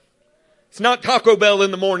 It's not Taco Bell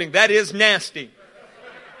in the morning. That is nasty.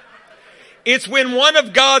 It's when one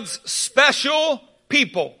of God's special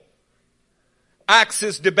people acts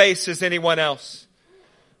as debased as anyone else.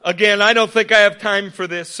 Again, I don't think I have time for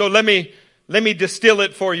this, so let me distill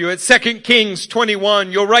it for you. It's 2 Kings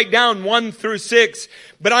 21. You'll write down 1 through 6,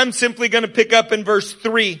 but I'm simply going to pick up in verse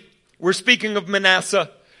 3. We're speaking of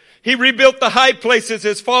Manasseh. He rebuilt the high places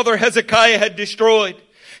his father Hezekiah had destroyed.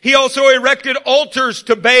 He also erected altars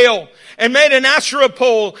to Baal and made an Asherah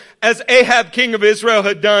pole as Ahab, king of Israel,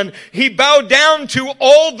 had done. He bowed down to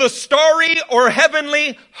all the starry or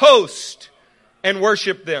heavenly host and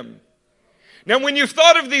worshiped them. Now, when you've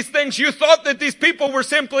thought of these things, you thought that these people were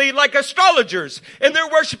simply like astrologers and they're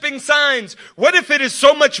worshiping signs. What if it is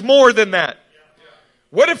so much more than that?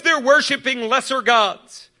 What if they're worshiping lesser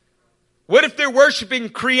gods? What if they're worshiping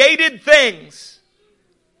created things?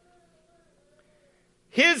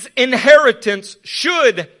 His inheritance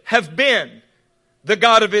should have been the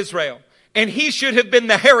God of Israel. And he should have been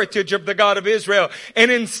the heritage of the God of Israel.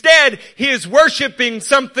 And instead, he is worshiping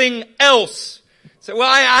something else. So,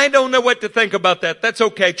 well, I don't know what to think about that. That's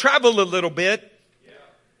okay. Travel a little bit.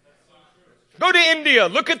 Go to India.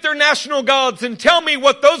 Look at their national gods and tell me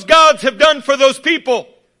what those gods have done for those people.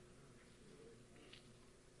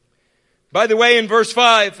 By the way, in verse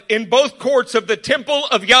 5, in both courts of the temple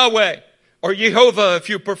of Yahweh, or Jehovah if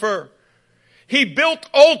you prefer, he built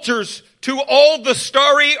altars to all the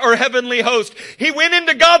starry or heavenly host. He went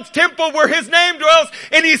into God's temple where His name dwells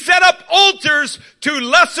and He set up altars to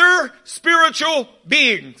lesser spiritual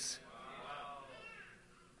beings.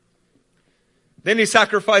 Then He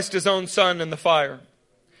sacrificed His own son in the fire.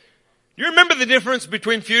 You remember the difference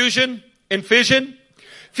between fusion and fission?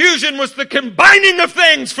 Fusion was the combining of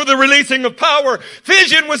things for the releasing of power.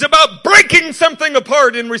 Fission was about breaking something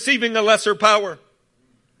apart and receiving a lesser power.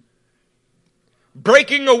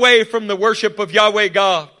 Breaking away from the worship of Yahweh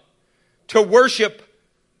God to worship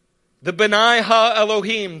the Benai Ha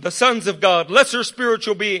Elohim, the sons of God, lesser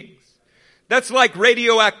spiritual beings. That's like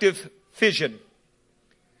radioactive fission.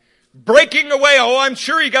 Breaking away, I'm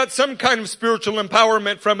sure he got some kind of spiritual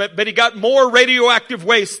empowerment from it, but he got more radioactive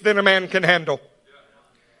waste than a man can handle.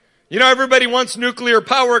 You know, everybody wants nuclear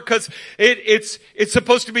power because it's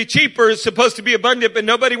supposed to be cheaper, it's supposed to be abundant, but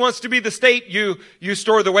nobody wants to be the state you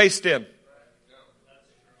store the waste in.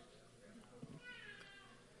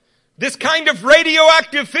 This kind of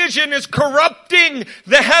radioactive fission is corrupting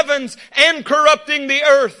the heavens and corrupting the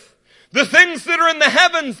earth. The things that are in the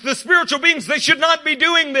heavens, the spiritual beings, they should not be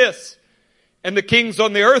doing this. And the kings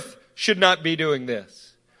on the earth should not be doing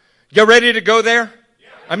this. Y'all ready to go there?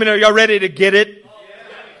 I mean, are y'all ready to get it?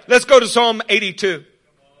 Let's go to Psalm 82.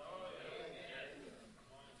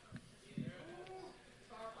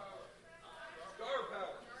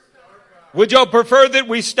 Would y'all prefer that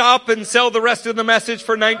we stop and sell the rest of the message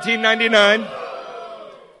for $19.99?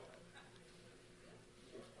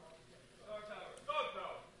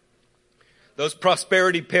 Those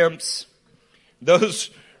prosperity pimps,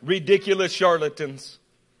 those ridiculous charlatans.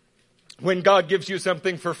 When God gives you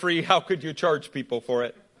something for free, how could you charge people for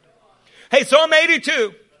it? Hey, Psalm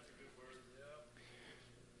 82.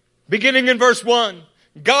 Beginning in verse 1.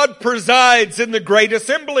 God presides in the great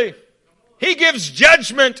assembly. He gives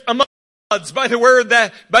judgment among gods. By the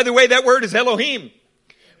way, that word is Elohim.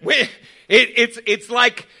 It's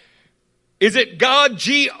like, is it God,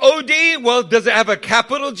 G-O-D? Well, does it have a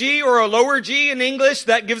capital G or a lower G in English?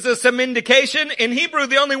 That gives us some indication. In Hebrew,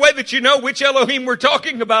 the only way that you know which Elohim we're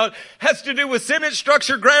talking about has to do with sentence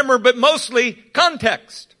structure, grammar, but mostly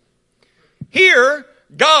context. Here,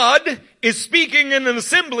 God is speaking in an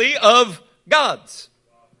assembly of gods.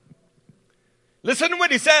 Listen to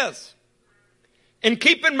what he says. And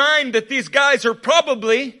keep in mind that these guys are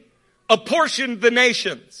probably apportioned the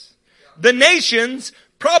nations. The nations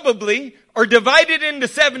probably are divided into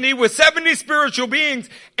 70 with 70 spiritual beings.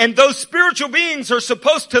 And those spiritual beings are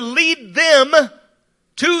supposed to lead them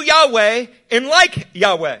to Yahweh and like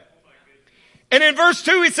Yahweh. And in verse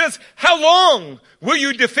 2 he says, how long will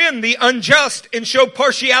you defend the unjust and show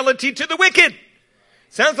partiality to the wicked?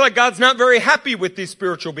 Sounds like God's not very happy with these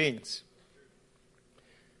spiritual beings.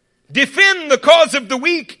 Defend the cause of the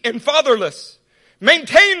weak and fatherless.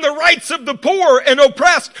 Maintain the rights of the poor and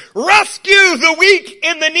oppressed. Rescue the weak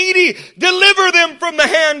and the needy. Deliver them from the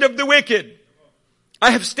hand of the wicked.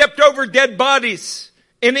 I have stepped over dead bodies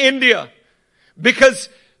in India because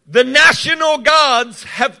the national gods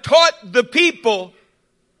have taught the people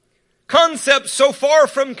concepts so far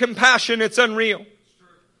from compassion, it's unreal.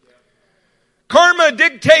 Karma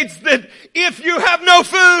dictates that if you have no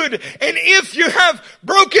food, and if you have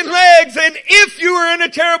broken legs, and if you are in a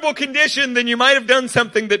terrible condition, then you might have done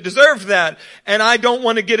something that deserved that. And I don't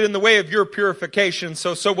want to get in the way of your purification,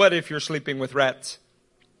 so what if you're sleeping with rats?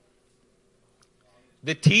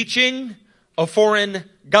 The teaching of foreign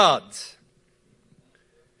gods.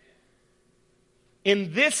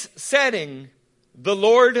 In this setting, the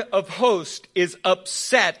Lord of hosts is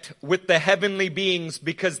upset with the heavenly beings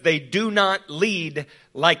because they do not lead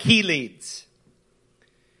like he leads.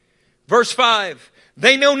 Verse 5.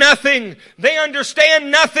 They know nothing. They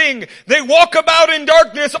understand nothing. They walk about in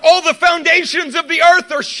darkness. All the foundations of the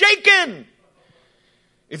earth are shaken.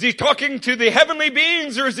 Is he talking to the heavenly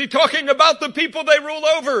beings or is he talking about the people they rule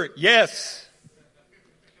over? Yes.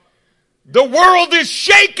 The world is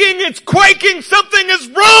shaking, it's quaking, something is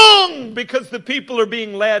wrong because the people are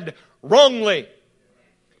being led wrongly.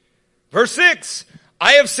 Verse 6,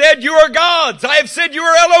 I have said you are gods, I have said you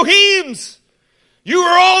are Elohims. You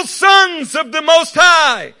are all sons of the Most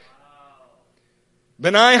High.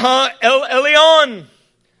 Benaiah El Elyon.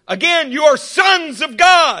 Again, you are sons of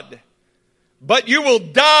God, but you will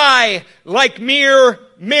die like mere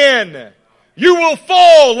men. You will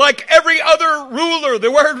fall like every other ruler.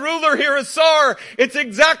 The word ruler here is sar. It's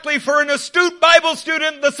exactly for an astute Bible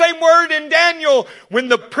student the same word in Daniel when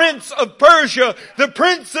the prince of Persia, the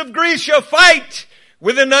prince of Grecia fight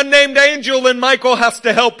with an unnamed angel and Michael has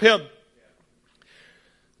to help him.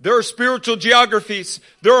 There are spiritual geographies.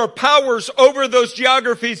 There are powers over those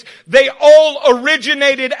geographies. They all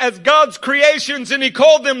originated as God's creations and he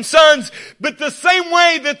called them sons. But the same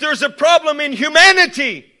way that there's a problem in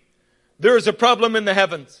humanity, there is a problem in the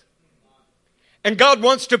heavens. And God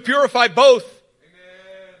wants to purify both.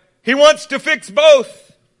 Amen. He wants to fix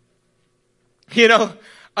both. You know,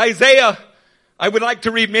 Isaiah, I would like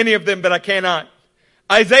to read many of them, but I cannot.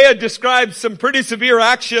 Isaiah describes some pretty severe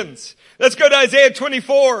actions. Let's go to Isaiah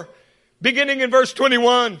 24, beginning in verse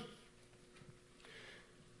 21.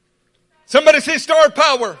 Somebody say star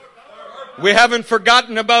power. We haven't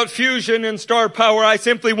forgotten about fusion and star power. I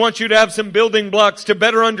simply want you to have some building blocks to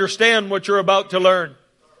better understand what you're about to learn.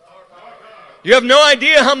 You have no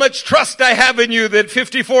idea how much trust I have in you that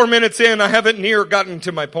 54 minutes in, I haven't near gotten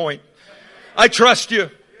to my point. I trust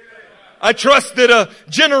you. I trust that a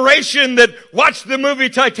generation that watched the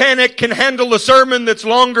movie Titanic can handle a sermon that's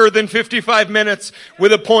longer than 55 minutes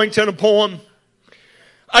with a point and a poem.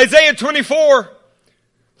 Isaiah 24,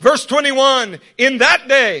 verse 21. In that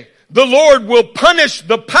day, the Lord will punish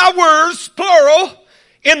the powers, plural,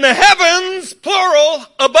 in the heavens, plural,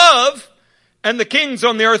 above, and the kings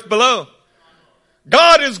on the earth below.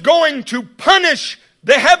 God is going to punish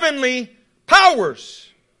the heavenly powers.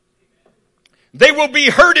 They will be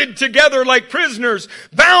herded together like prisoners,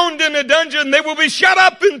 bound in a dungeon. They will be shut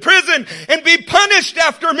up in prison and be punished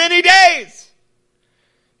after many days.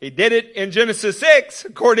 He did it in Genesis 6,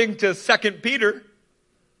 according to 2 Peter.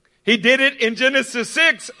 He did it in Genesis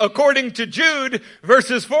 6, according to Jude,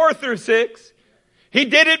 verses 4 through 6. He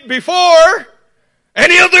did it before,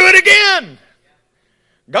 and He'll do it again.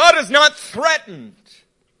 God is not threatened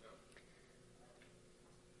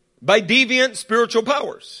by deviant spiritual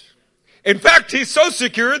powers. In fact, He's so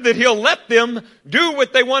secure that He'll let them do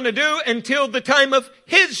what they want to do until the time of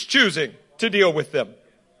His choosing to deal with them.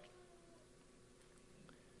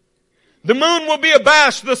 The moon will be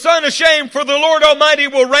abashed, the sun ashamed, for the Lord Almighty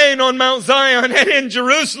will reign on Mount Zion and in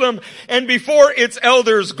Jerusalem and before its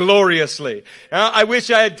elders gloriously. Now, I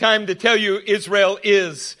wish I had time to tell you Israel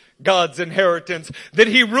is God's inheritance, that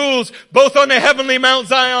He rules both on a heavenly Mount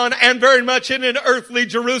Zion and very much in an earthly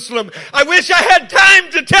Jerusalem. I wish I had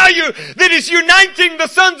time to tell you that He's uniting the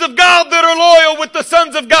sons of God that are loyal with the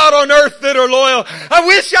sons of God on earth that are loyal. I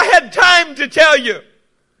wish I had time to tell you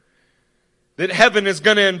that heaven is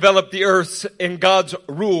going to envelop the earth and God's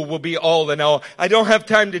rule will be all in all. I don't have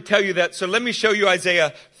time to tell you that, so let me show you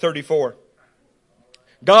Isaiah 34.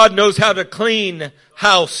 God knows how to clean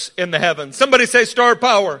house in the heavens. Somebody say star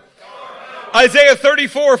power. Isaiah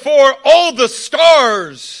 34:4, all the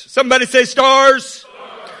stars, somebody say stars.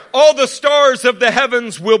 All the stars of the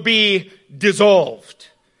heavens will be dissolved.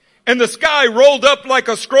 And the sky rolled up like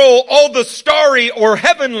a scroll. All the starry or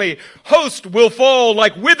heavenly host will fall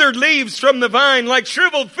like withered leaves from the vine, like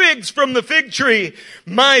shriveled figs from the fig tree.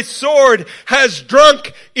 My sword has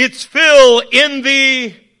drunk its fill in the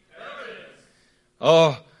heavens.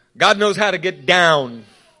 Oh, God knows how to get down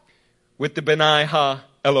with the Benai Ha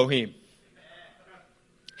Elohim.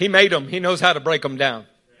 He made them. He knows how to break them down.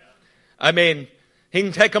 I mean, He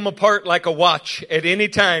can take them apart like a watch at any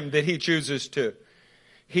time that He chooses to.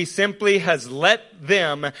 He simply has let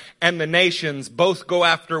them and the nations both go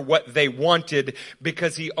after what they wanted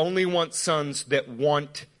because He only wants sons that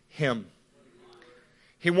want Him.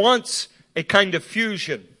 He wants a kind of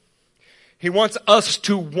fusion. He wants us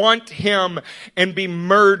to want Him and be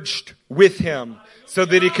merged with Him so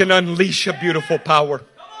that He can unleash a beautiful power.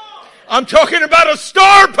 I'm talking about a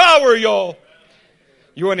star power, y'all.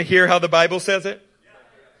 You want to hear how the Bible says it?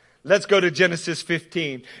 Let's go to Genesis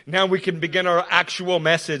 15. Now we can begin our actual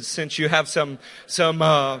message since you have some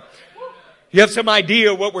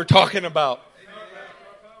idea what we're talking about.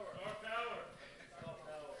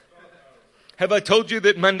 Have I told you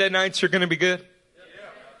that Monday nights are going to be good?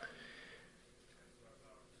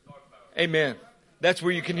 Amen. That's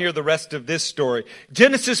where you can hear the rest of this story.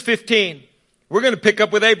 Genesis 15. We're going to pick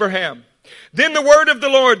up with Abraham. Then the word of the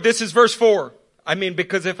Lord, this is verse 4. I mean,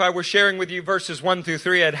 because if I were sharing with you verses 1 through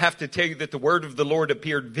 3, I'd have to tell you that the word of the Lord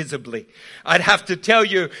appeared visibly. I'd have to tell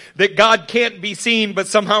you that God can't be seen, but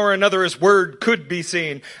somehow or another His word could be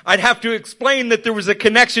seen. I'd have to explain that there was a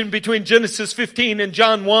connection between Genesis 15 and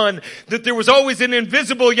John 1, that there was always an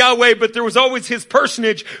invisible Yahweh, but there was always His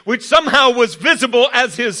personage, which somehow was visible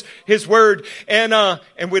as His word. And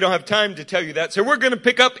we don't have time to tell you that. So we're going to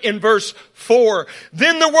pick up in verse 4.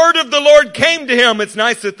 Then the word of the Lord came to him. It's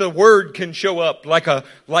nice that the word can show up like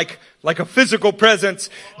a physical presence.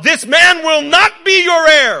 This man will not be your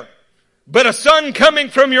heir, but a son coming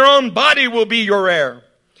from your own body will be your heir.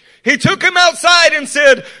 He took him outside and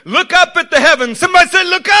said, look up at the heavens. Somebody said,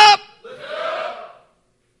 look up. Look up.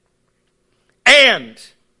 And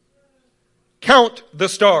count the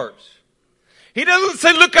stars. He doesn't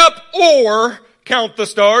say look up or count the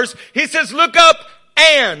stars. He says look up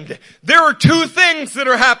and. There are two things that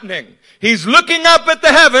are happening. He's looking up at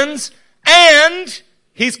the heavens and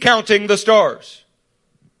He's counting the stars.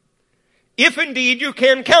 If indeed you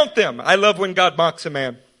can count them. I love when God mocks a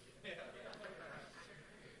man.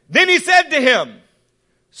 Then He said to him,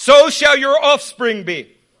 so shall your offspring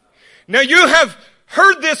be. Now you have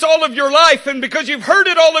heard this all of your life, and because you've heard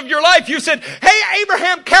it all of your life, you said, hey,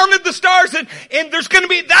 Abraham counted the stars and there's going to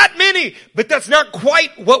be that many. But that's not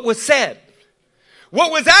quite what was said.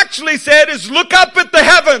 What was actually said is look up at the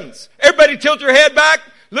heavens. Everybody tilt your head back.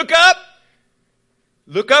 Look up.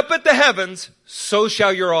 look up at the heavens, so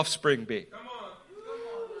shall your offspring be.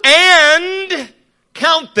 And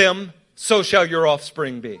count them, so shall your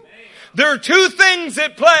offspring be. There are two things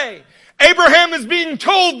at play. Abraham is being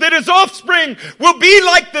told that his offspring will be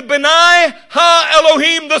like the Benai Ha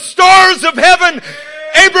Elohim, the stars of heaven.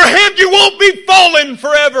 Abraham, you won't be fallen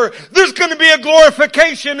forever. There's going to be a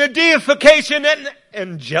glorification, a deification, and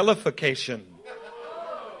angelification.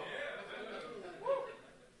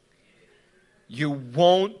 You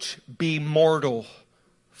won't be mortal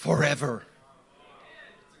forever.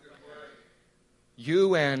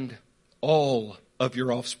 You and all of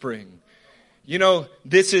your offspring. You know,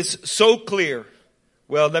 this is so clear.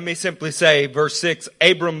 Well, let me simply say, verse 6,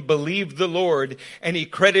 Abram believed the Lord and he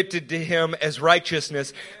credited to him as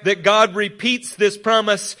righteousness. That God repeats this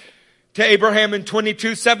promise to Abraham in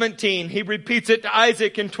 22:17. He repeats it to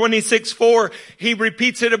Isaac in 26:4. He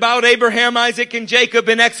repeats it about Abraham, Isaac, and Jacob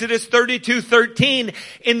in Exodus 32:13.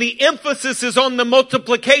 And the emphasis is on the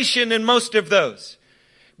multiplication in most of those.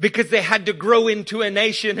 Because they had to grow into a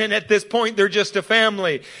nation, and at this point they're just a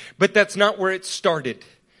family. But that's not where it started.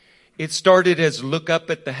 It started as look up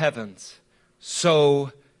at the heavens,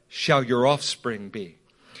 so shall your offspring be.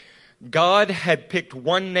 God had picked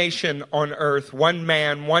one nation on earth, one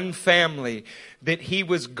man, one family, that he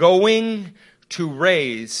was going to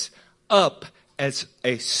raise up as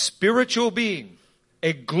a spiritual being,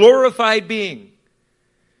 a glorified being,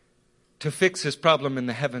 to fix his problem in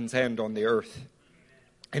the heavens and on the earth.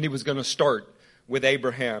 And he was going to start with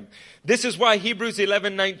Abraham. This is why Hebrews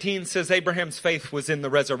 11:19 says Abraham's faith was in the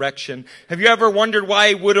resurrection. Have you ever wondered why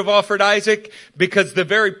he would have offered Isaac? Because the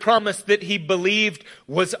very promise that he believed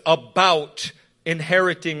was about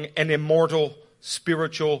inheriting an immortal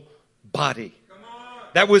spiritual body.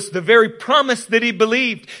 That was the very promise that he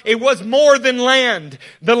believed. It was more than land.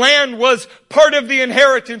 The land was part of the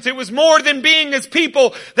inheritance. It was more than being his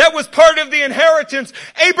people. That was part of the inheritance.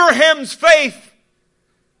 Abraham's faith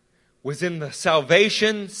was in the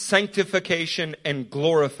salvation, sanctification, and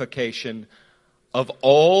glorification of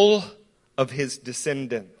all of his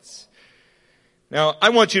descendants. Now, I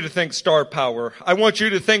want you to think star power. I want you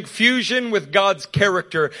to think fusion with God's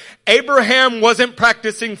character. Abraham wasn't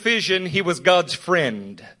practicing fission. He was God's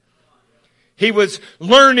friend. He was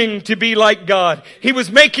learning to be like God. He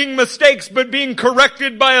was making mistakes but being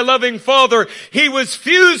corrected by a loving Father. He was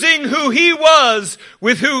fusing who he was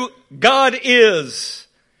with who God is.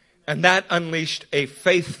 And that unleashed a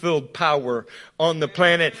faith-filled power on the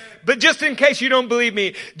planet. But just in case you don't believe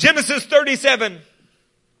me, Genesis 37,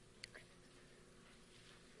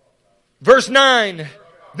 verse 9.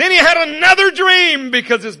 Then he had another dream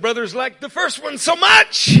because his brothers liked the first one so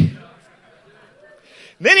much.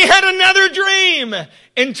 Then he had another dream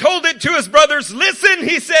and told it to his brothers. Listen,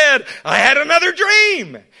 he said, I had another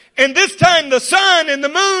dream. And this time the sun and the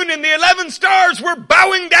moon and the 11 stars were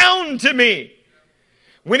bowing down to me.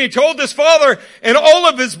 When he told his father and all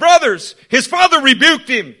of his brothers, his father rebuked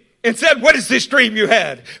him and said, what is this dream you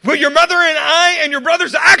had? Will your mother and I and your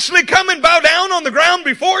brothers actually come and bow down on the ground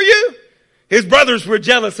before you? His brothers were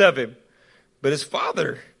jealous of him, but his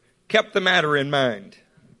father kept the matter in mind.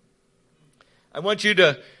 I want you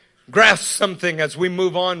to grasp something as we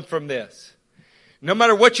move on from this. No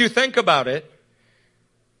matter what you think about it,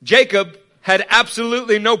 Jacob had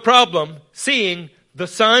absolutely no problem seeing the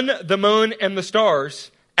sun, the moon, and the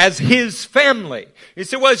stars as his family. You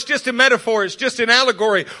say, well, it's just a metaphor. It's just an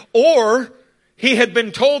allegory. Or he had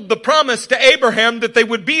been told the promise to Abraham that they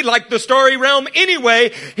would be like the starry realm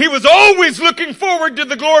anyway. He was always looking forward to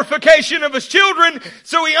the glorification of his children.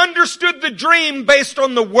 So he understood the dream based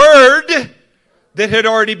on the word that had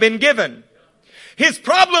already been given. His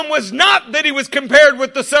problem was not that he was compared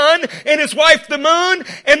with the sun and his wife the moon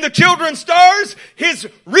and the children stars. His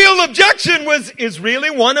real objection was, is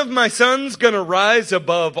really one of my sons going to rise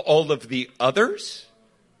above all of the others?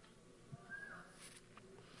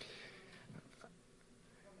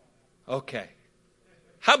 Okay.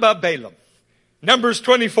 How about Balaam? Numbers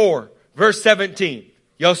 24, verse 17.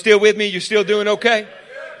 Y'all still with me? You still doing okay?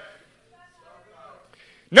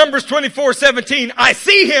 Numbers 24:17. I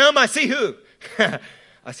see him. I see who?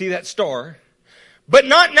 I see that star, but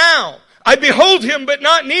not now. I behold him, but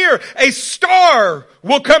not near. A star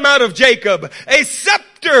will come out of Jacob. A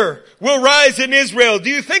scepter will rise in Israel.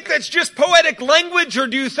 Do you think that's just poetic language, or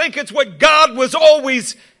do you think it's what God was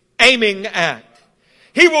always aiming at?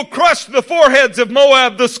 He will crush the foreheads of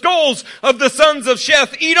Moab, the skulls of the sons of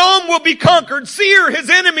Sheth. Edom will be conquered. Seir, his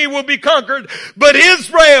enemy, will be conquered. But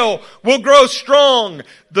Israel will grow strong.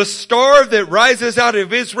 The star that rises out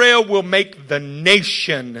of Israel will make the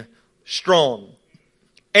nation strong.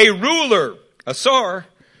 A ruler, a sar,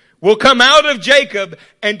 will come out of Jacob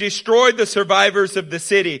and destroy the survivors of the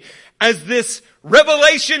city. As this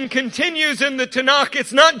revelation continues in the Tanakh,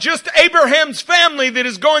 it's not just Abraham's family that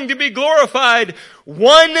is going to be glorified.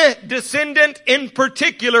 One descendant in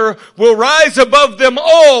particular will rise above them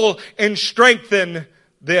all and strengthen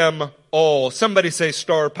them all. Somebody say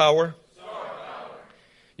star power. Star power.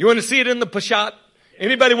 You want to see it in the Peshat?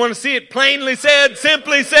 Anybody want to see it plainly said,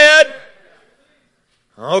 simply said?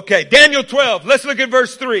 Okay, Daniel 12. Let's look at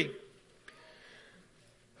verse 3.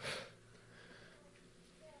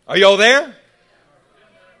 Are y'all there?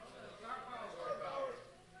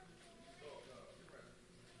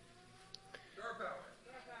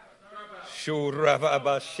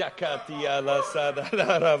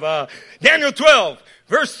 Daniel 12,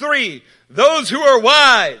 verse 3. Those who are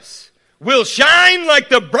wise will shine like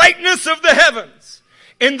the brightness of the heavens,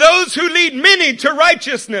 and those who lead many to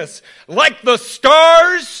righteousness like the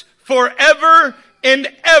stars forever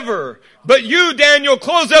and ever. But you, Daniel,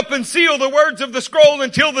 close up and seal the words of the scroll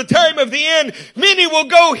until the time of the end. Many will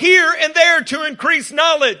go here and there to increase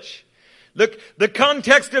knowledge. Look, the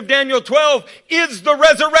context of Daniel 12 is the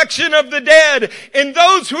resurrection of the dead. And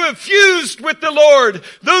those who have fused with the Lord,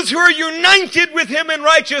 those who are united with Him in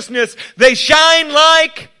righteousness, they shine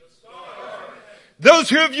like those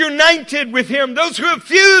who have united with Him, those who have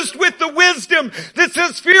fused with the wisdom that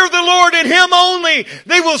says, fear the Lord and Him only,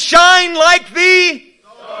 they will shine like the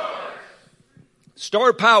stars.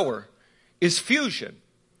 Star power is fusion.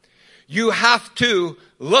 You have to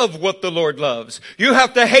love what the Lord loves. You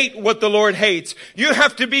have to hate what the Lord hates. You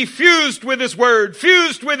have to be fused with His Word,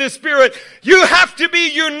 fused with His Spirit. You have to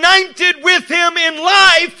be united with Him in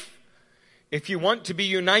life if you want to be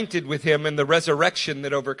united with Him in the resurrection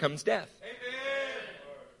that overcomes death.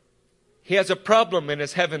 He has a problem in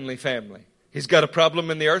His heavenly family. He's got a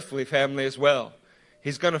problem in the earthly family as well.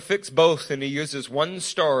 He's going to fix both, and He uses one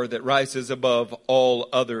star that rises above all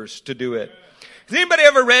others to do it. Has anybody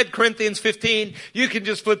ever read Corinthians 15? You can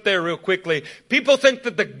just flip there real quickly. People think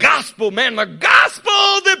that the gospel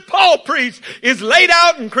that Paul preached is laid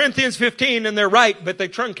out in Corinthians 15, and they're right, but they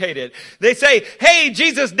truncate it. They say, hey,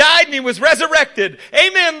 Jesus died and He was resurrected.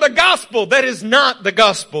 Amen, the gospel. That is not the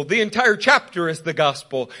gospel. The entire chapter is the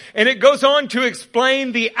gospel. And it goes on to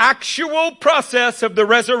explain the actual process of the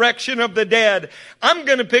resurrection of the dead. I'm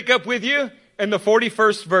going to pick up with you in the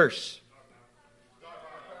 41st verse.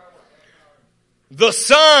 The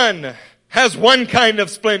sun has one kind of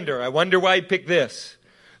splendor. I wonder why he picked this.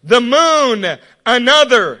 The moon,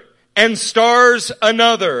 another, and stars,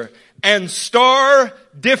 another. And star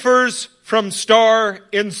differs from star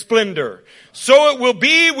in splendor. So it will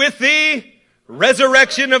be with the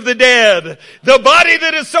resurrection of the dead. The body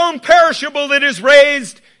that is sown perishable, that is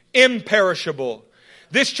raised imperishable.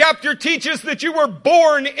 This chapter teaches that you were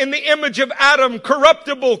born in the image of Adam,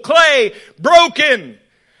 corruptible, clay, broken.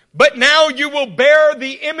 But now you will bear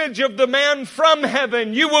the image of the man from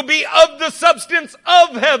heaven. You will be of the substance of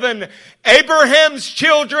heaven. Abraham's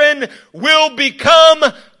children will become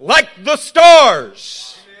like the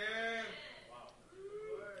stars.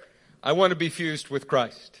 I want to be fused with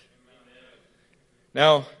Christ.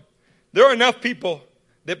 Now, there are enough people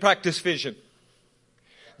that practice fission.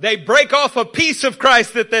 They break off a piece of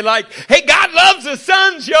Christ that they like. Hey, God loves His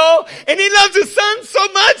sons, y'all. And He loves His sons so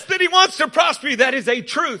much that He wants to prosper you. That is a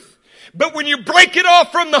truth. But when you break it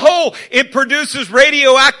off from the whole, it produces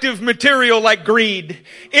radioactive material like greed.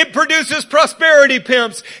 It produces prosperity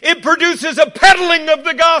pimps. It produces a peddling of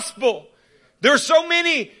the gospel. There are so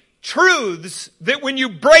many truths that when you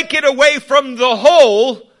break it away from the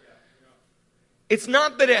whole, it's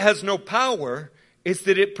not that it has no power. It's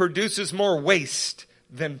that it produces more waste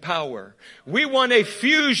than power. We want a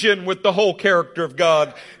fusion with the whole character of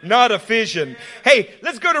God, not a fission. Hey,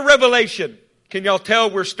 let's go to Revelation. Can y'all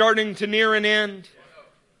tell we're starting to near an end?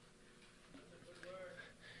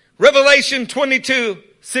 Revelation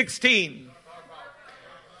 22:16.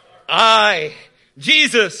 I,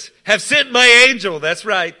 Jesus, have sent my angel. That's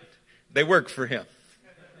right. They work for Him.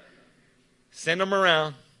 Send them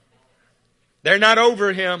around. They're not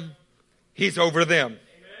over Him. He's over them.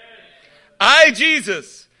 I,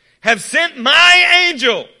 Jesus, have sent my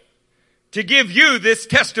angel to give you this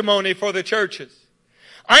testimony for the churches.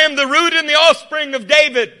 I am the root and the offspring of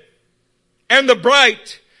David and the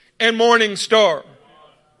bright and morning star.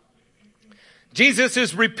 Jesus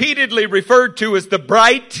is repeatedly referred to as the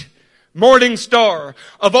bright morning star.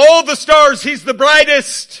 Of all the stars, He's the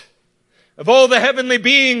brightest. Of all the heavenly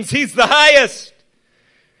beings, He's the highest.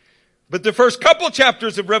 But the first couple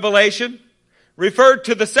chapters of Revelation referred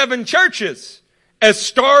to the seven churches as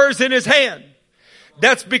stars in His hand.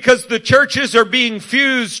 That's because the churches are being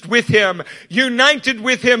fused with Him, united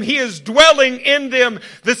with Him. He is dwelling in them.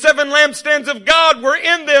 The 7 lampstands of God were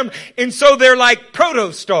in them. And so they're like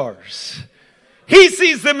proto-stars. He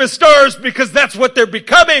sees them as stars because that's what they're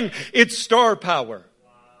becoming. It's star power.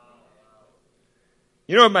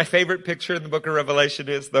 You know what my favorite picture in the book of Revelation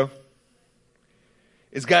is, though?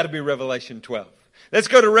 It's got to be Revelation 12. Let's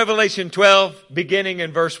go to Revelation 12, beginning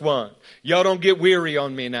in verse 1. Y'all don't get weary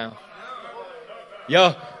on me now.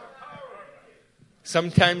 Y'all,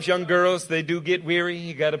 sometimes young girls, they do get weary.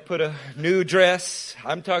 You got to put a new dress.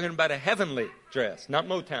 I'm talking about a heavenly dress, not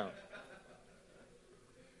Motown.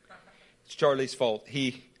 It's Charlie's fault.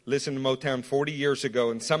 He listened to Motown 40 years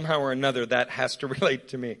ago, and somehow or another that has to relate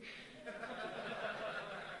to me.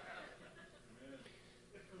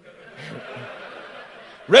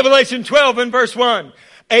 Revelation 12 and verse 1.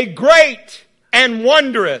 A great and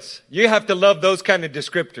wondrous. You have to love those kind of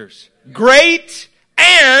descriptors. Great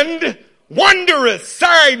and wondrous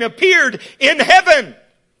sign appeared in heaven.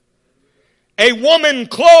 A woman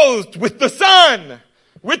clothed with the sun,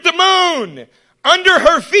 with the moon, under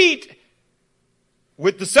her feet,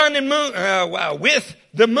 with the sun and moon, with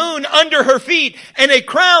the moon under her feet, and a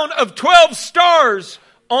crown of 12 stars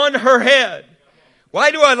on her head.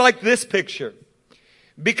 Why do I like this picture?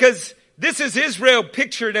 Because this is Israel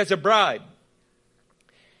pictured as a bride.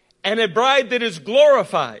 And a bride that is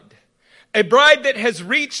glorified. A bride that has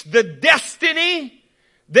reached the destiny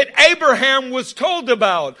that Abraham was told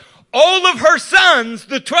about. All of her sons,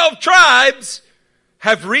 the 12 tribes,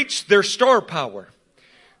 have reached their star power.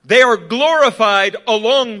 They are glorified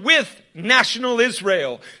along with national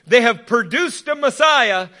Israel. They have produced a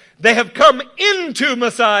Messiah. They have come into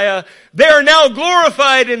Messiah. They are now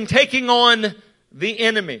glorified and taking on the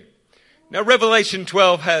enemy. Now, Revelation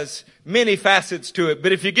 12 has many facets to it,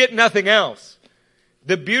 but if you get nothing else,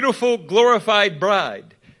 the beautiful glorified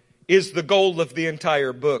bride is the goal of the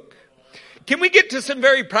entire book. Can we get to some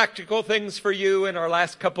very practical things for you in our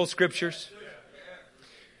last couple scriptures?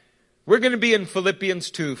 We're going to be in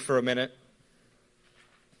Philippians 2 for a minute.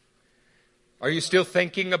 Are you still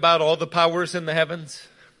thinking about all the powers in the heavens?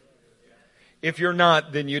 If you're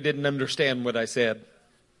not, then you didn't understand what I said.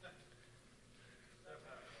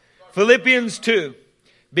 Philippians 2,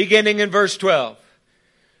 beginning in verse 12.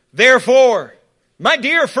 Therefore, my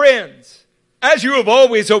dear friends, as you have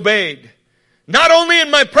always obeyed, not only in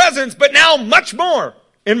my presence, but now much more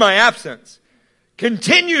in my absence,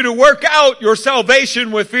 continue to work out your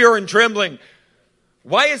salvation with fear and trembling.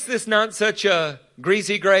 Why is this not such a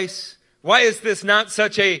greasy grace? Why is this not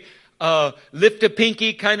such a lift a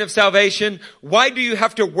pinky kind of salvation? Why do you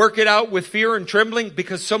have to work it out with fear and trembling?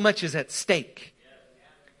 Because so much is at stake.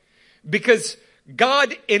 Because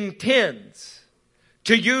God intends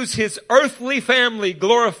to use His earthly family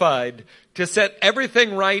glorified to set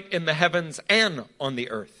everything right in the heavens and on the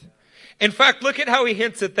earth. In fact, look at how He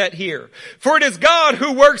hints at that here. For it is God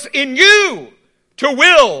who works in you to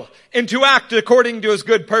will and to act according to His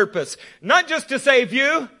good purpose. Not just to save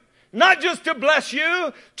you, not just to bless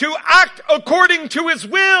you, to act according to His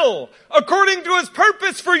will, according to His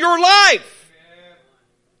purpose for your life.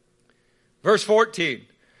 Verse 14.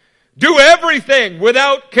 Do everything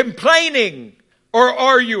without complaining or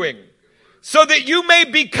arguing, so that you may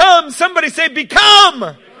become, somebody say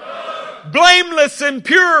become, blameless and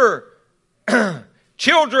pure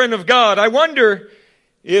children of God. I wonder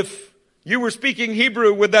if you were speaking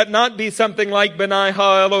Hebrew, would that not be something like Benai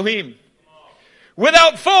Ha Elohim?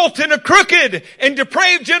 Without fault in a crooked and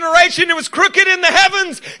depraved generation. It was crooked in the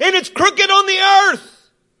heavens and it's crooked on the earth.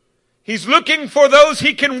 He's looking for those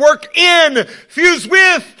He can work in, fuse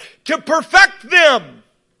with, to perfect them,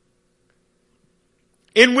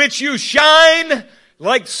 in which you shine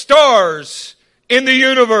like stars in the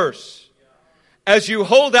universe as you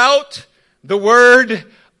hold out the word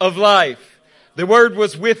of life. The Word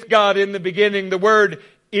was with God in the beginning. The Word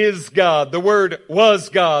is God. The Word was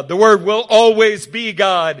God. The Word will always be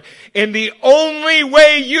God. And the only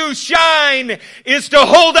way you shine is to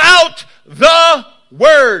hold out the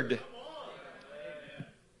Word.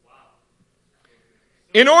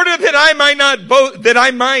 In order that I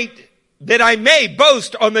may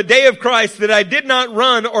boast on the day of Christ that I did not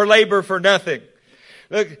run or labor for nothing.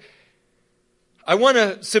 Look, I want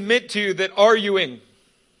to submit to you that arguing,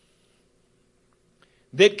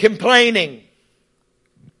 that complaining,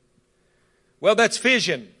 well, that's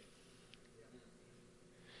fission.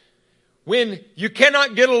 When you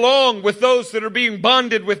cannot get along with those that are being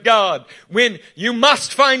bonded with God. When you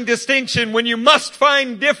must find distinction. When you must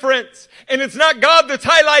find difference. And it's not God that's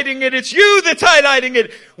highlighting it. It's you that's highlighting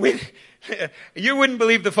it. You wouldn't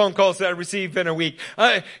believe the phone calls that I receive in a week.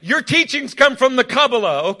 Your teachings come from the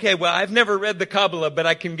Kabbalah. Okay, well, I've never read the Kabbalah, but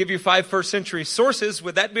I can give you 5 first century sources.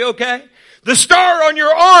 Would that be okay? The star on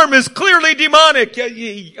your arm is clearly demonic.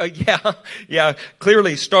 Yeah,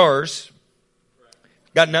 clearly stars.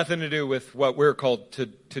 Got nothing to do with what we're called to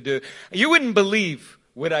do. You wouldn't believe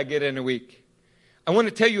what I get in a week. I want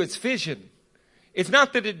to tell you it's fission. It's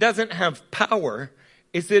not that it doesn't have power.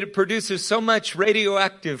 It's that it produces so much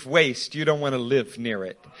radioactive waste you don't want to live near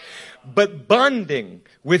it. But bonding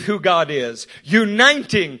with who God is,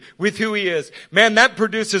 uniting with who He is, man, that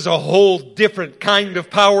produces a whole different kind of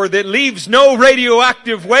power that leaves no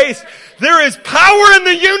radioactive waste. There is power in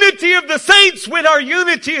the unity of the saints when our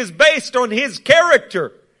unity is based on His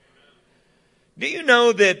character. Do you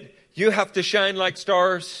know that you have to shine like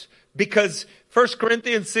stars? Because 1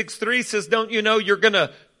 Corinthians 6:3 says, don't you know you're going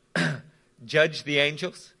to judge the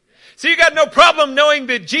angels? So you got no problem knowing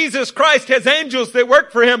that Jesus Christ has angels that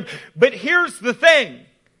work for Him. But here's the thing.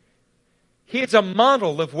 He is a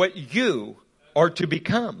model of what you are to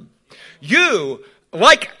become. You,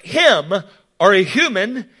 like Him, are a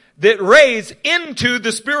human that raise into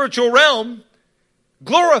the spiritual realm,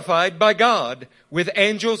 glorified by God, with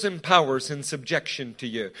angels and powers in subjection to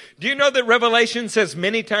you. Do you know that Revelation says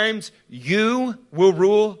many times, you will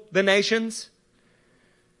rule the nations?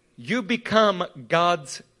 You become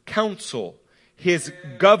God's counsel, His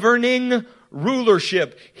governing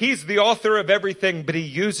rulership. He's the author of everything, but He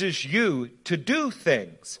uses you to do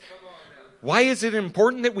things. Why is it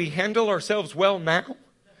important that we handle ourselves well now?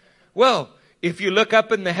 Well, if you look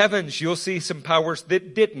up in the heavens, you'll see some powers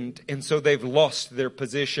that didn't, and so they've lost their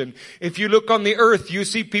position. If you look on the earth, you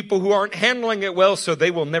see people who aren't handling it well, so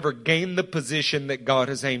they will never gain the position that God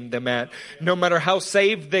has aimed them at. No matter how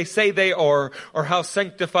saved they say they are, or how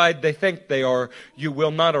sanctified they think they are, you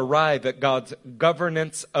will not arrive at God's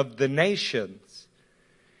governance of the nations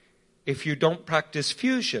if you don't practice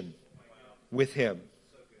fusion with Him.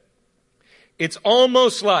 It's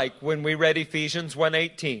almost like when we read Ephesians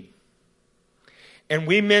 1:18. And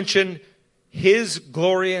we mention His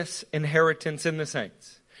glorious inheritance in the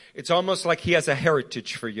saints. It's almost like He has a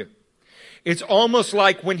heritage for you. It's almost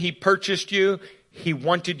like when He purchased you, He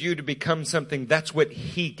wanted you to become something. That's what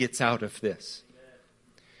He gets out of this.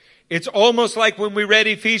 It's almost like when we read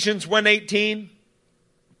Ephesians 1:18,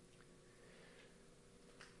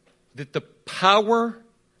 that the power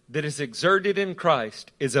that is exerted in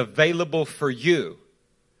Christ is available for you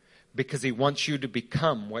because He wants you to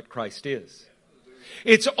become what Christ is.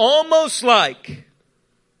 It's almost like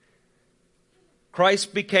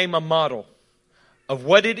Christ became a model of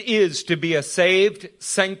what it is to be a saved,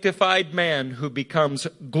 sanctified man who becomes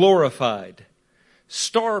glorified.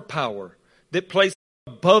 Star power that places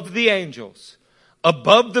above the angels,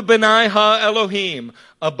 above the Benai Ha Elohim,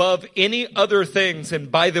 above any other things.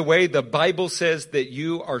 And by the way, the Bible says that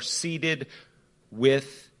you are seated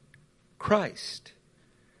with Christ.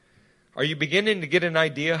 Are you beginning to get an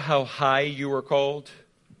idea how high you are called?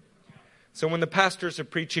 So when the pastors are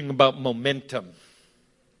preaching about momentum,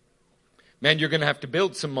 man, you're going to have to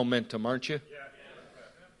build some momentum, aren't you?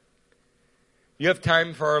 You have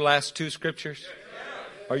time for our last 2 scriptures?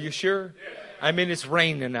 Are you sure? I mean, it's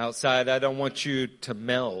raining outside. I don't want you to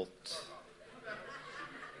melt.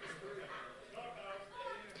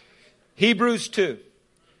 Hebrews 2,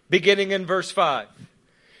 beginning in verse 5.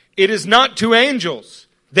 It is not to angels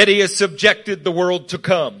that He has subjected the world to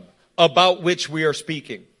come, about which we are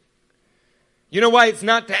speaking. You know why it's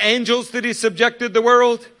not to angels that He subjected the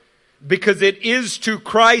world? Because it is to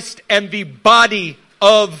Christ and the body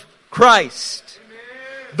of Christ.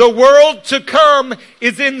 The world to come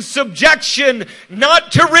is in subjection,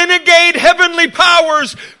 not to renegade heavenly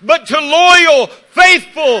powers, but to loyal,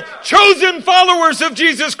 faithful, chosen followers of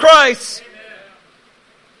Jesus Christ.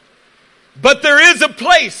 But there is a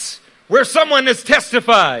place where someone has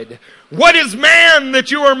testified. What is man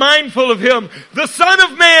that you are mindful of him? The Son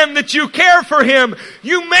of Man that you care for him.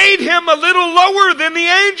 You made him a little lower than the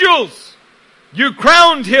angels. You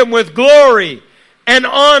crowned him with glory and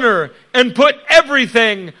honor and put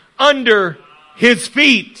everything under his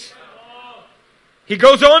feet. He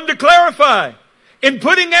goes on to clarify. In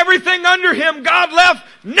putting everything under him, God left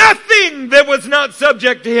nothing that was not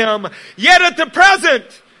subject to him. Yet at the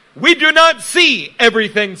present, we do not see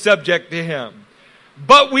everything subject to him.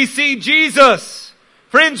 But we see Jesus.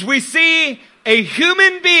 Friends, we see a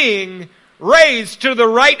human being raised to the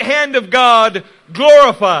right hand of God,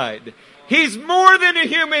 glorified. He's more than a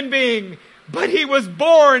human being, but he was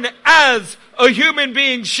born as a human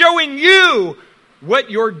being, showing you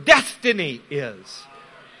what your destiny is.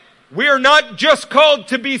 We are not just called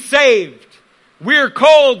to be saved. We are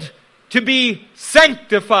called to be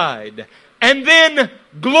sanctified and then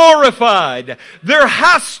glorified. There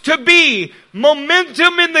has to be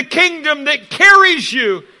momentum in the kingdom that carries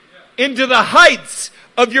you into the heights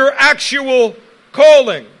of your actual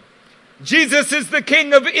calling. Jesus is the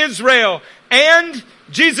King of Israel, and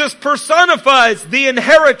Jesus personifies the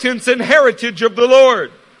inheritance and heritage of the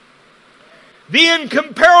Lord. The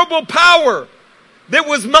incomparable power that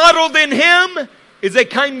was modeled in Him is a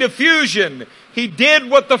kind of fusion. He did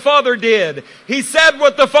what the Father did. He said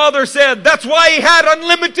what the Father said. That's why He had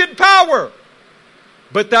unlimited power.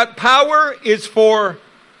 But that power is for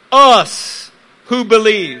us who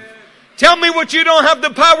believe. Tell me what you don't have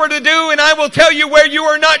the power to do, and I will tell you where you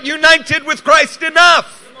are not united with Christ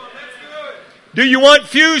enough. Come on, let's do it. Do you want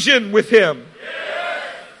fusion with Him? Yes.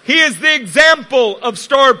 He is the example of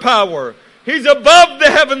star power. He's above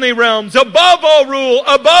the heavenly realms, above all rule,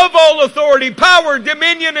 above all authority, power,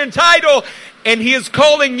 dominion, and title. And He is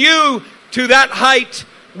calling you to that height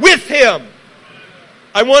with Him.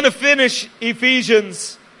 I want to finish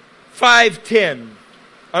Ephesians 5:10.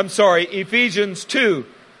 Ephesians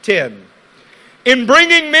 2:10. In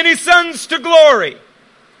bringing many sons to glory.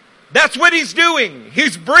 That's what He's doing.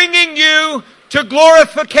 He's bringing you to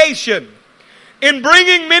glorification. In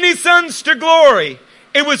bringing many sons to glory,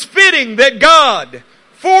 it was fitting that God,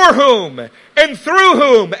 for whom and through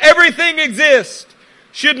whom everything exists,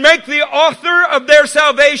 should make the author of their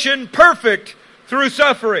salvation perfect through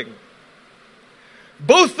suffering.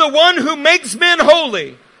 Both the one who makes men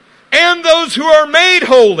holy and those who are made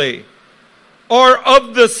holy are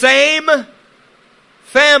of the same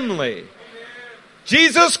family.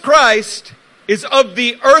 Jesus Christ is of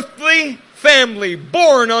the earthly family,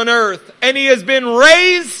 born on earth, and He has been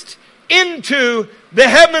raised into the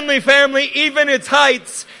heavenly family, even its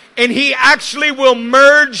heights, and He actually will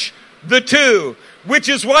merge the two. Which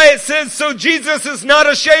is why it says, so Jesus is not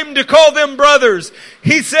ashamed to call them brothers.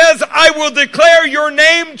 He says, I will declare your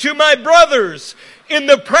name to my brothers. In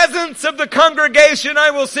the presence of the congregation,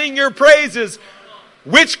 I will sing your praises.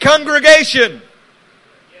 Which congregation?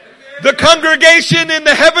 The congregation in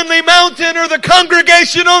the heavenly mountain, or the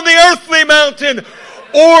congregation on the earthly mountain,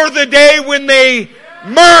 or the day when they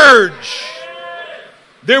merge.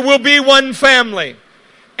 There will be one family.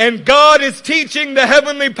 And God is teaching the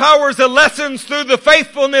heavenly powers the lessons through the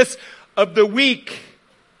faithfulness of the weak,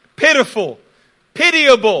 pitiful,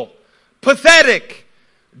 pitiable, pathetic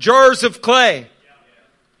jars of clay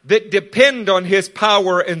that depend on His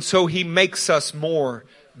power, and so He makes us more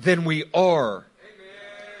than we are.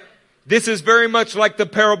 This is very much like the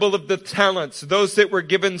parable of the talents. Those that were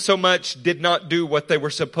given so much did not do what they were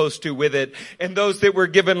supposed to with it. And those that were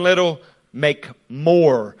given little make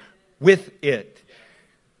more with it.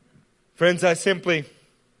 Friends, I simply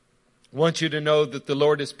want you to know that the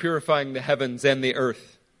Lord is purifying the heavens and the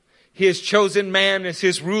earth. He has chosen man as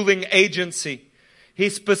His ruling agency. He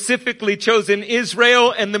specifically chosen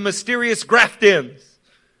Israel and the mysterious graft-ins.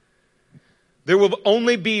 There will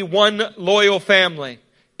only be one loyal family,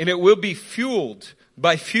 and it will be fueled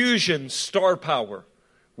by fusion star power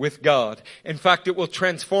with God. In fact, it will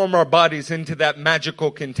transform our bodies into that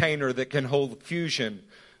magical container that can hold fusion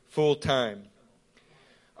full time.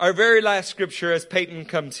 Our very last scripture as Peyton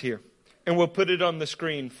comes here, and we'll put it on the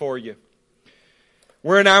screen for you.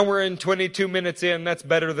 We're an hour and 22 minutes in. That's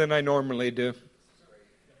better than I normally do.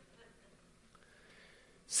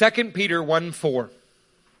 2 Peter 1:4.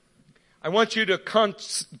 I want you to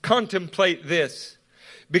contemplate this.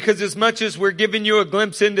 Because as much as we're giving you a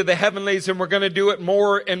glimpse into the heavenlies, and we're going to do it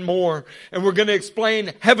more and more, and we're going to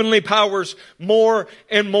explain heavenly powers more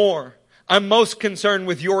and more, I'm most concerned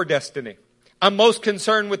with your destiny. I'm most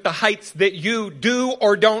concerned with the heights that you do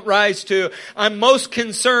or don't rise to. I'm most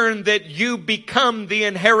concerned that you become the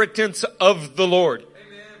inheritance of the Lord.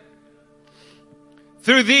 Amen.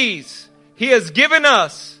 Through these, He has given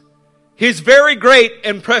us His very great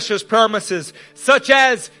and precious promises, such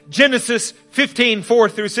as Genesis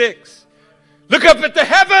 15:4-6. Look up at the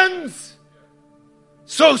heavens,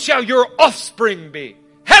 so shall your offspring be.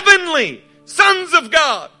 Heavenly sons of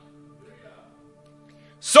God.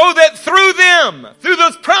 So that through them, through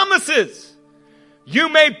those promises, you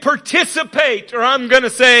may participate, or I'm going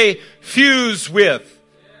to say fuse with.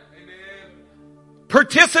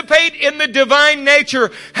 Participate in the divine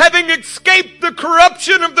nature, having escaped the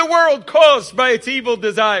corruption of the world caused by its evil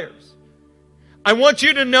desires. I want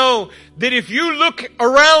you to know that if you look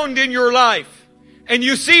around in your life and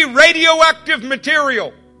you see radioactive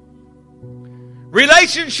material,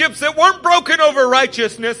 relationships that weren't broken over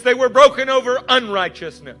righteousness, they were broken over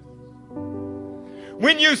unrighteousness.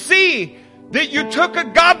 When you see that you took a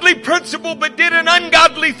godly principle but did an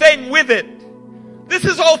ungodly thing with it, This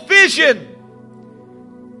is all fission.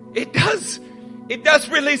 It does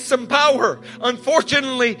release some power.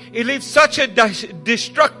 Unfortunately, it leaves such a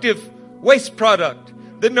destructive waste product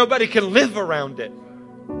that nobody can live around it.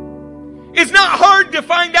 It's not hard to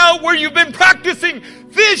find out where you've been practicing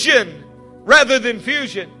fission rather than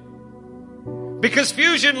fusion. Because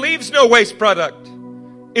fusion leaves no waste product.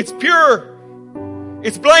 It's pure.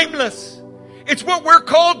 It's blameless. It's what we're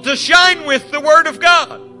called to shine with the Word of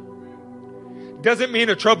God. Doesn't mean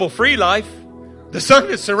a trouble-free life. The sun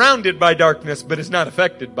is surrounded by darkness, but is not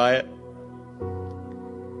affected by it.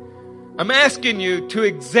 I'm asking you to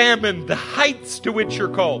examine the heights to which you're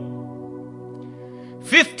called.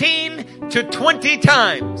 15 to 20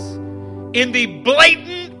 times in the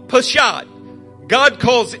blatant Pashad, God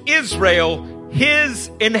calls Israel His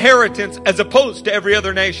inheritance as opposed to every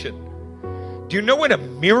other nation. Do you know what a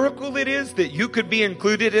miracle it is that you could be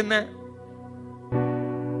included in that?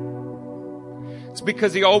 It's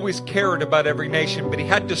because He always cared about every nation, but He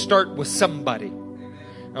had to start with somebody.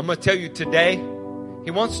 I'm going to tell you today,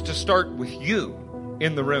 He wants to start with you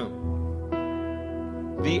in the room.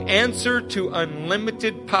 The answer to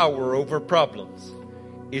unlimited power over problems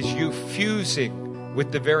is you fusing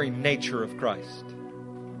with the very nature of Christ.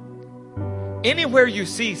 Anywhere you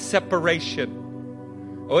see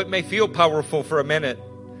separation, it may feel powerful for a minute.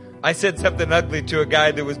 I said something ugly to a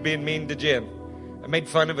guy that was being mean to Jim. I made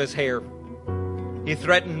fun of his hair. He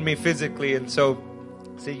threatened me physically, and so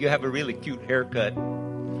I said, "You have a really cute haircut."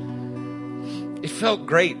 It felt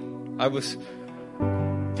great. I was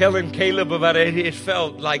telling Caleb about it. It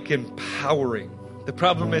felt like empowering. The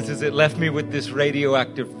problem is it left me with this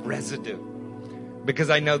radioactive residue,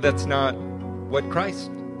 because I know that's not what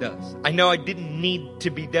Christ does. I know I didn't need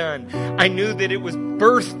to be done. I knew that it was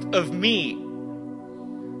birthed of me.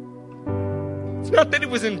 It's not that it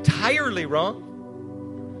was entirely wrong.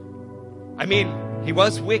 I mean, he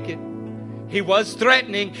was wicked. He was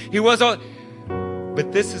threatening. He was all...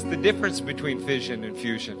 But this is the difference between fission and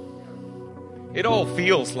fusion. It all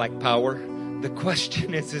feels like power. The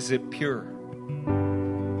question is it pure?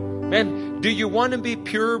 Man, do you want to be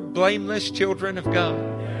pure, blameless children of God?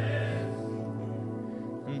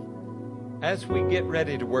 As we get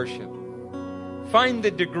ready to worship, find the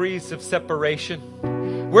degrees of separation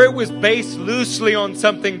where it was based loosely on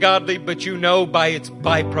something godly, but you know by its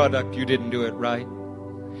byproduct you didn't do it right.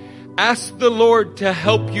 Ask the Lord to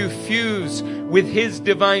help you fuse with His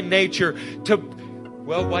divine nature.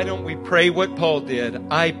 Why don't we pray what Paul did?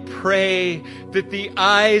 I pray that the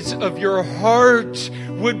eyes of your heart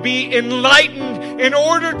would be enlightened in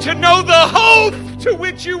order to know the hope to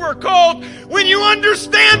which you were called. When you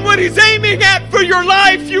understand what He's aiming at for your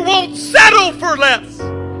life, you won't settle for less.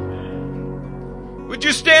 Would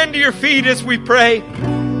you stand to your feet as we pray?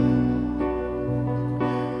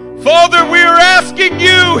 Father, we are asking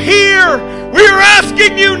you here. We are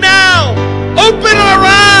asking you now. Open our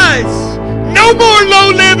eyes. No more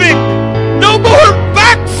low living. No more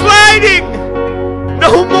backsliding.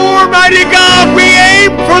 No more, mighty God. We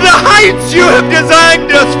aim for the heights you have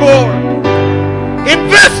designed us for.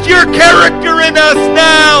 Invest your character in us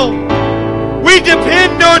now. We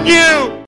depend on you.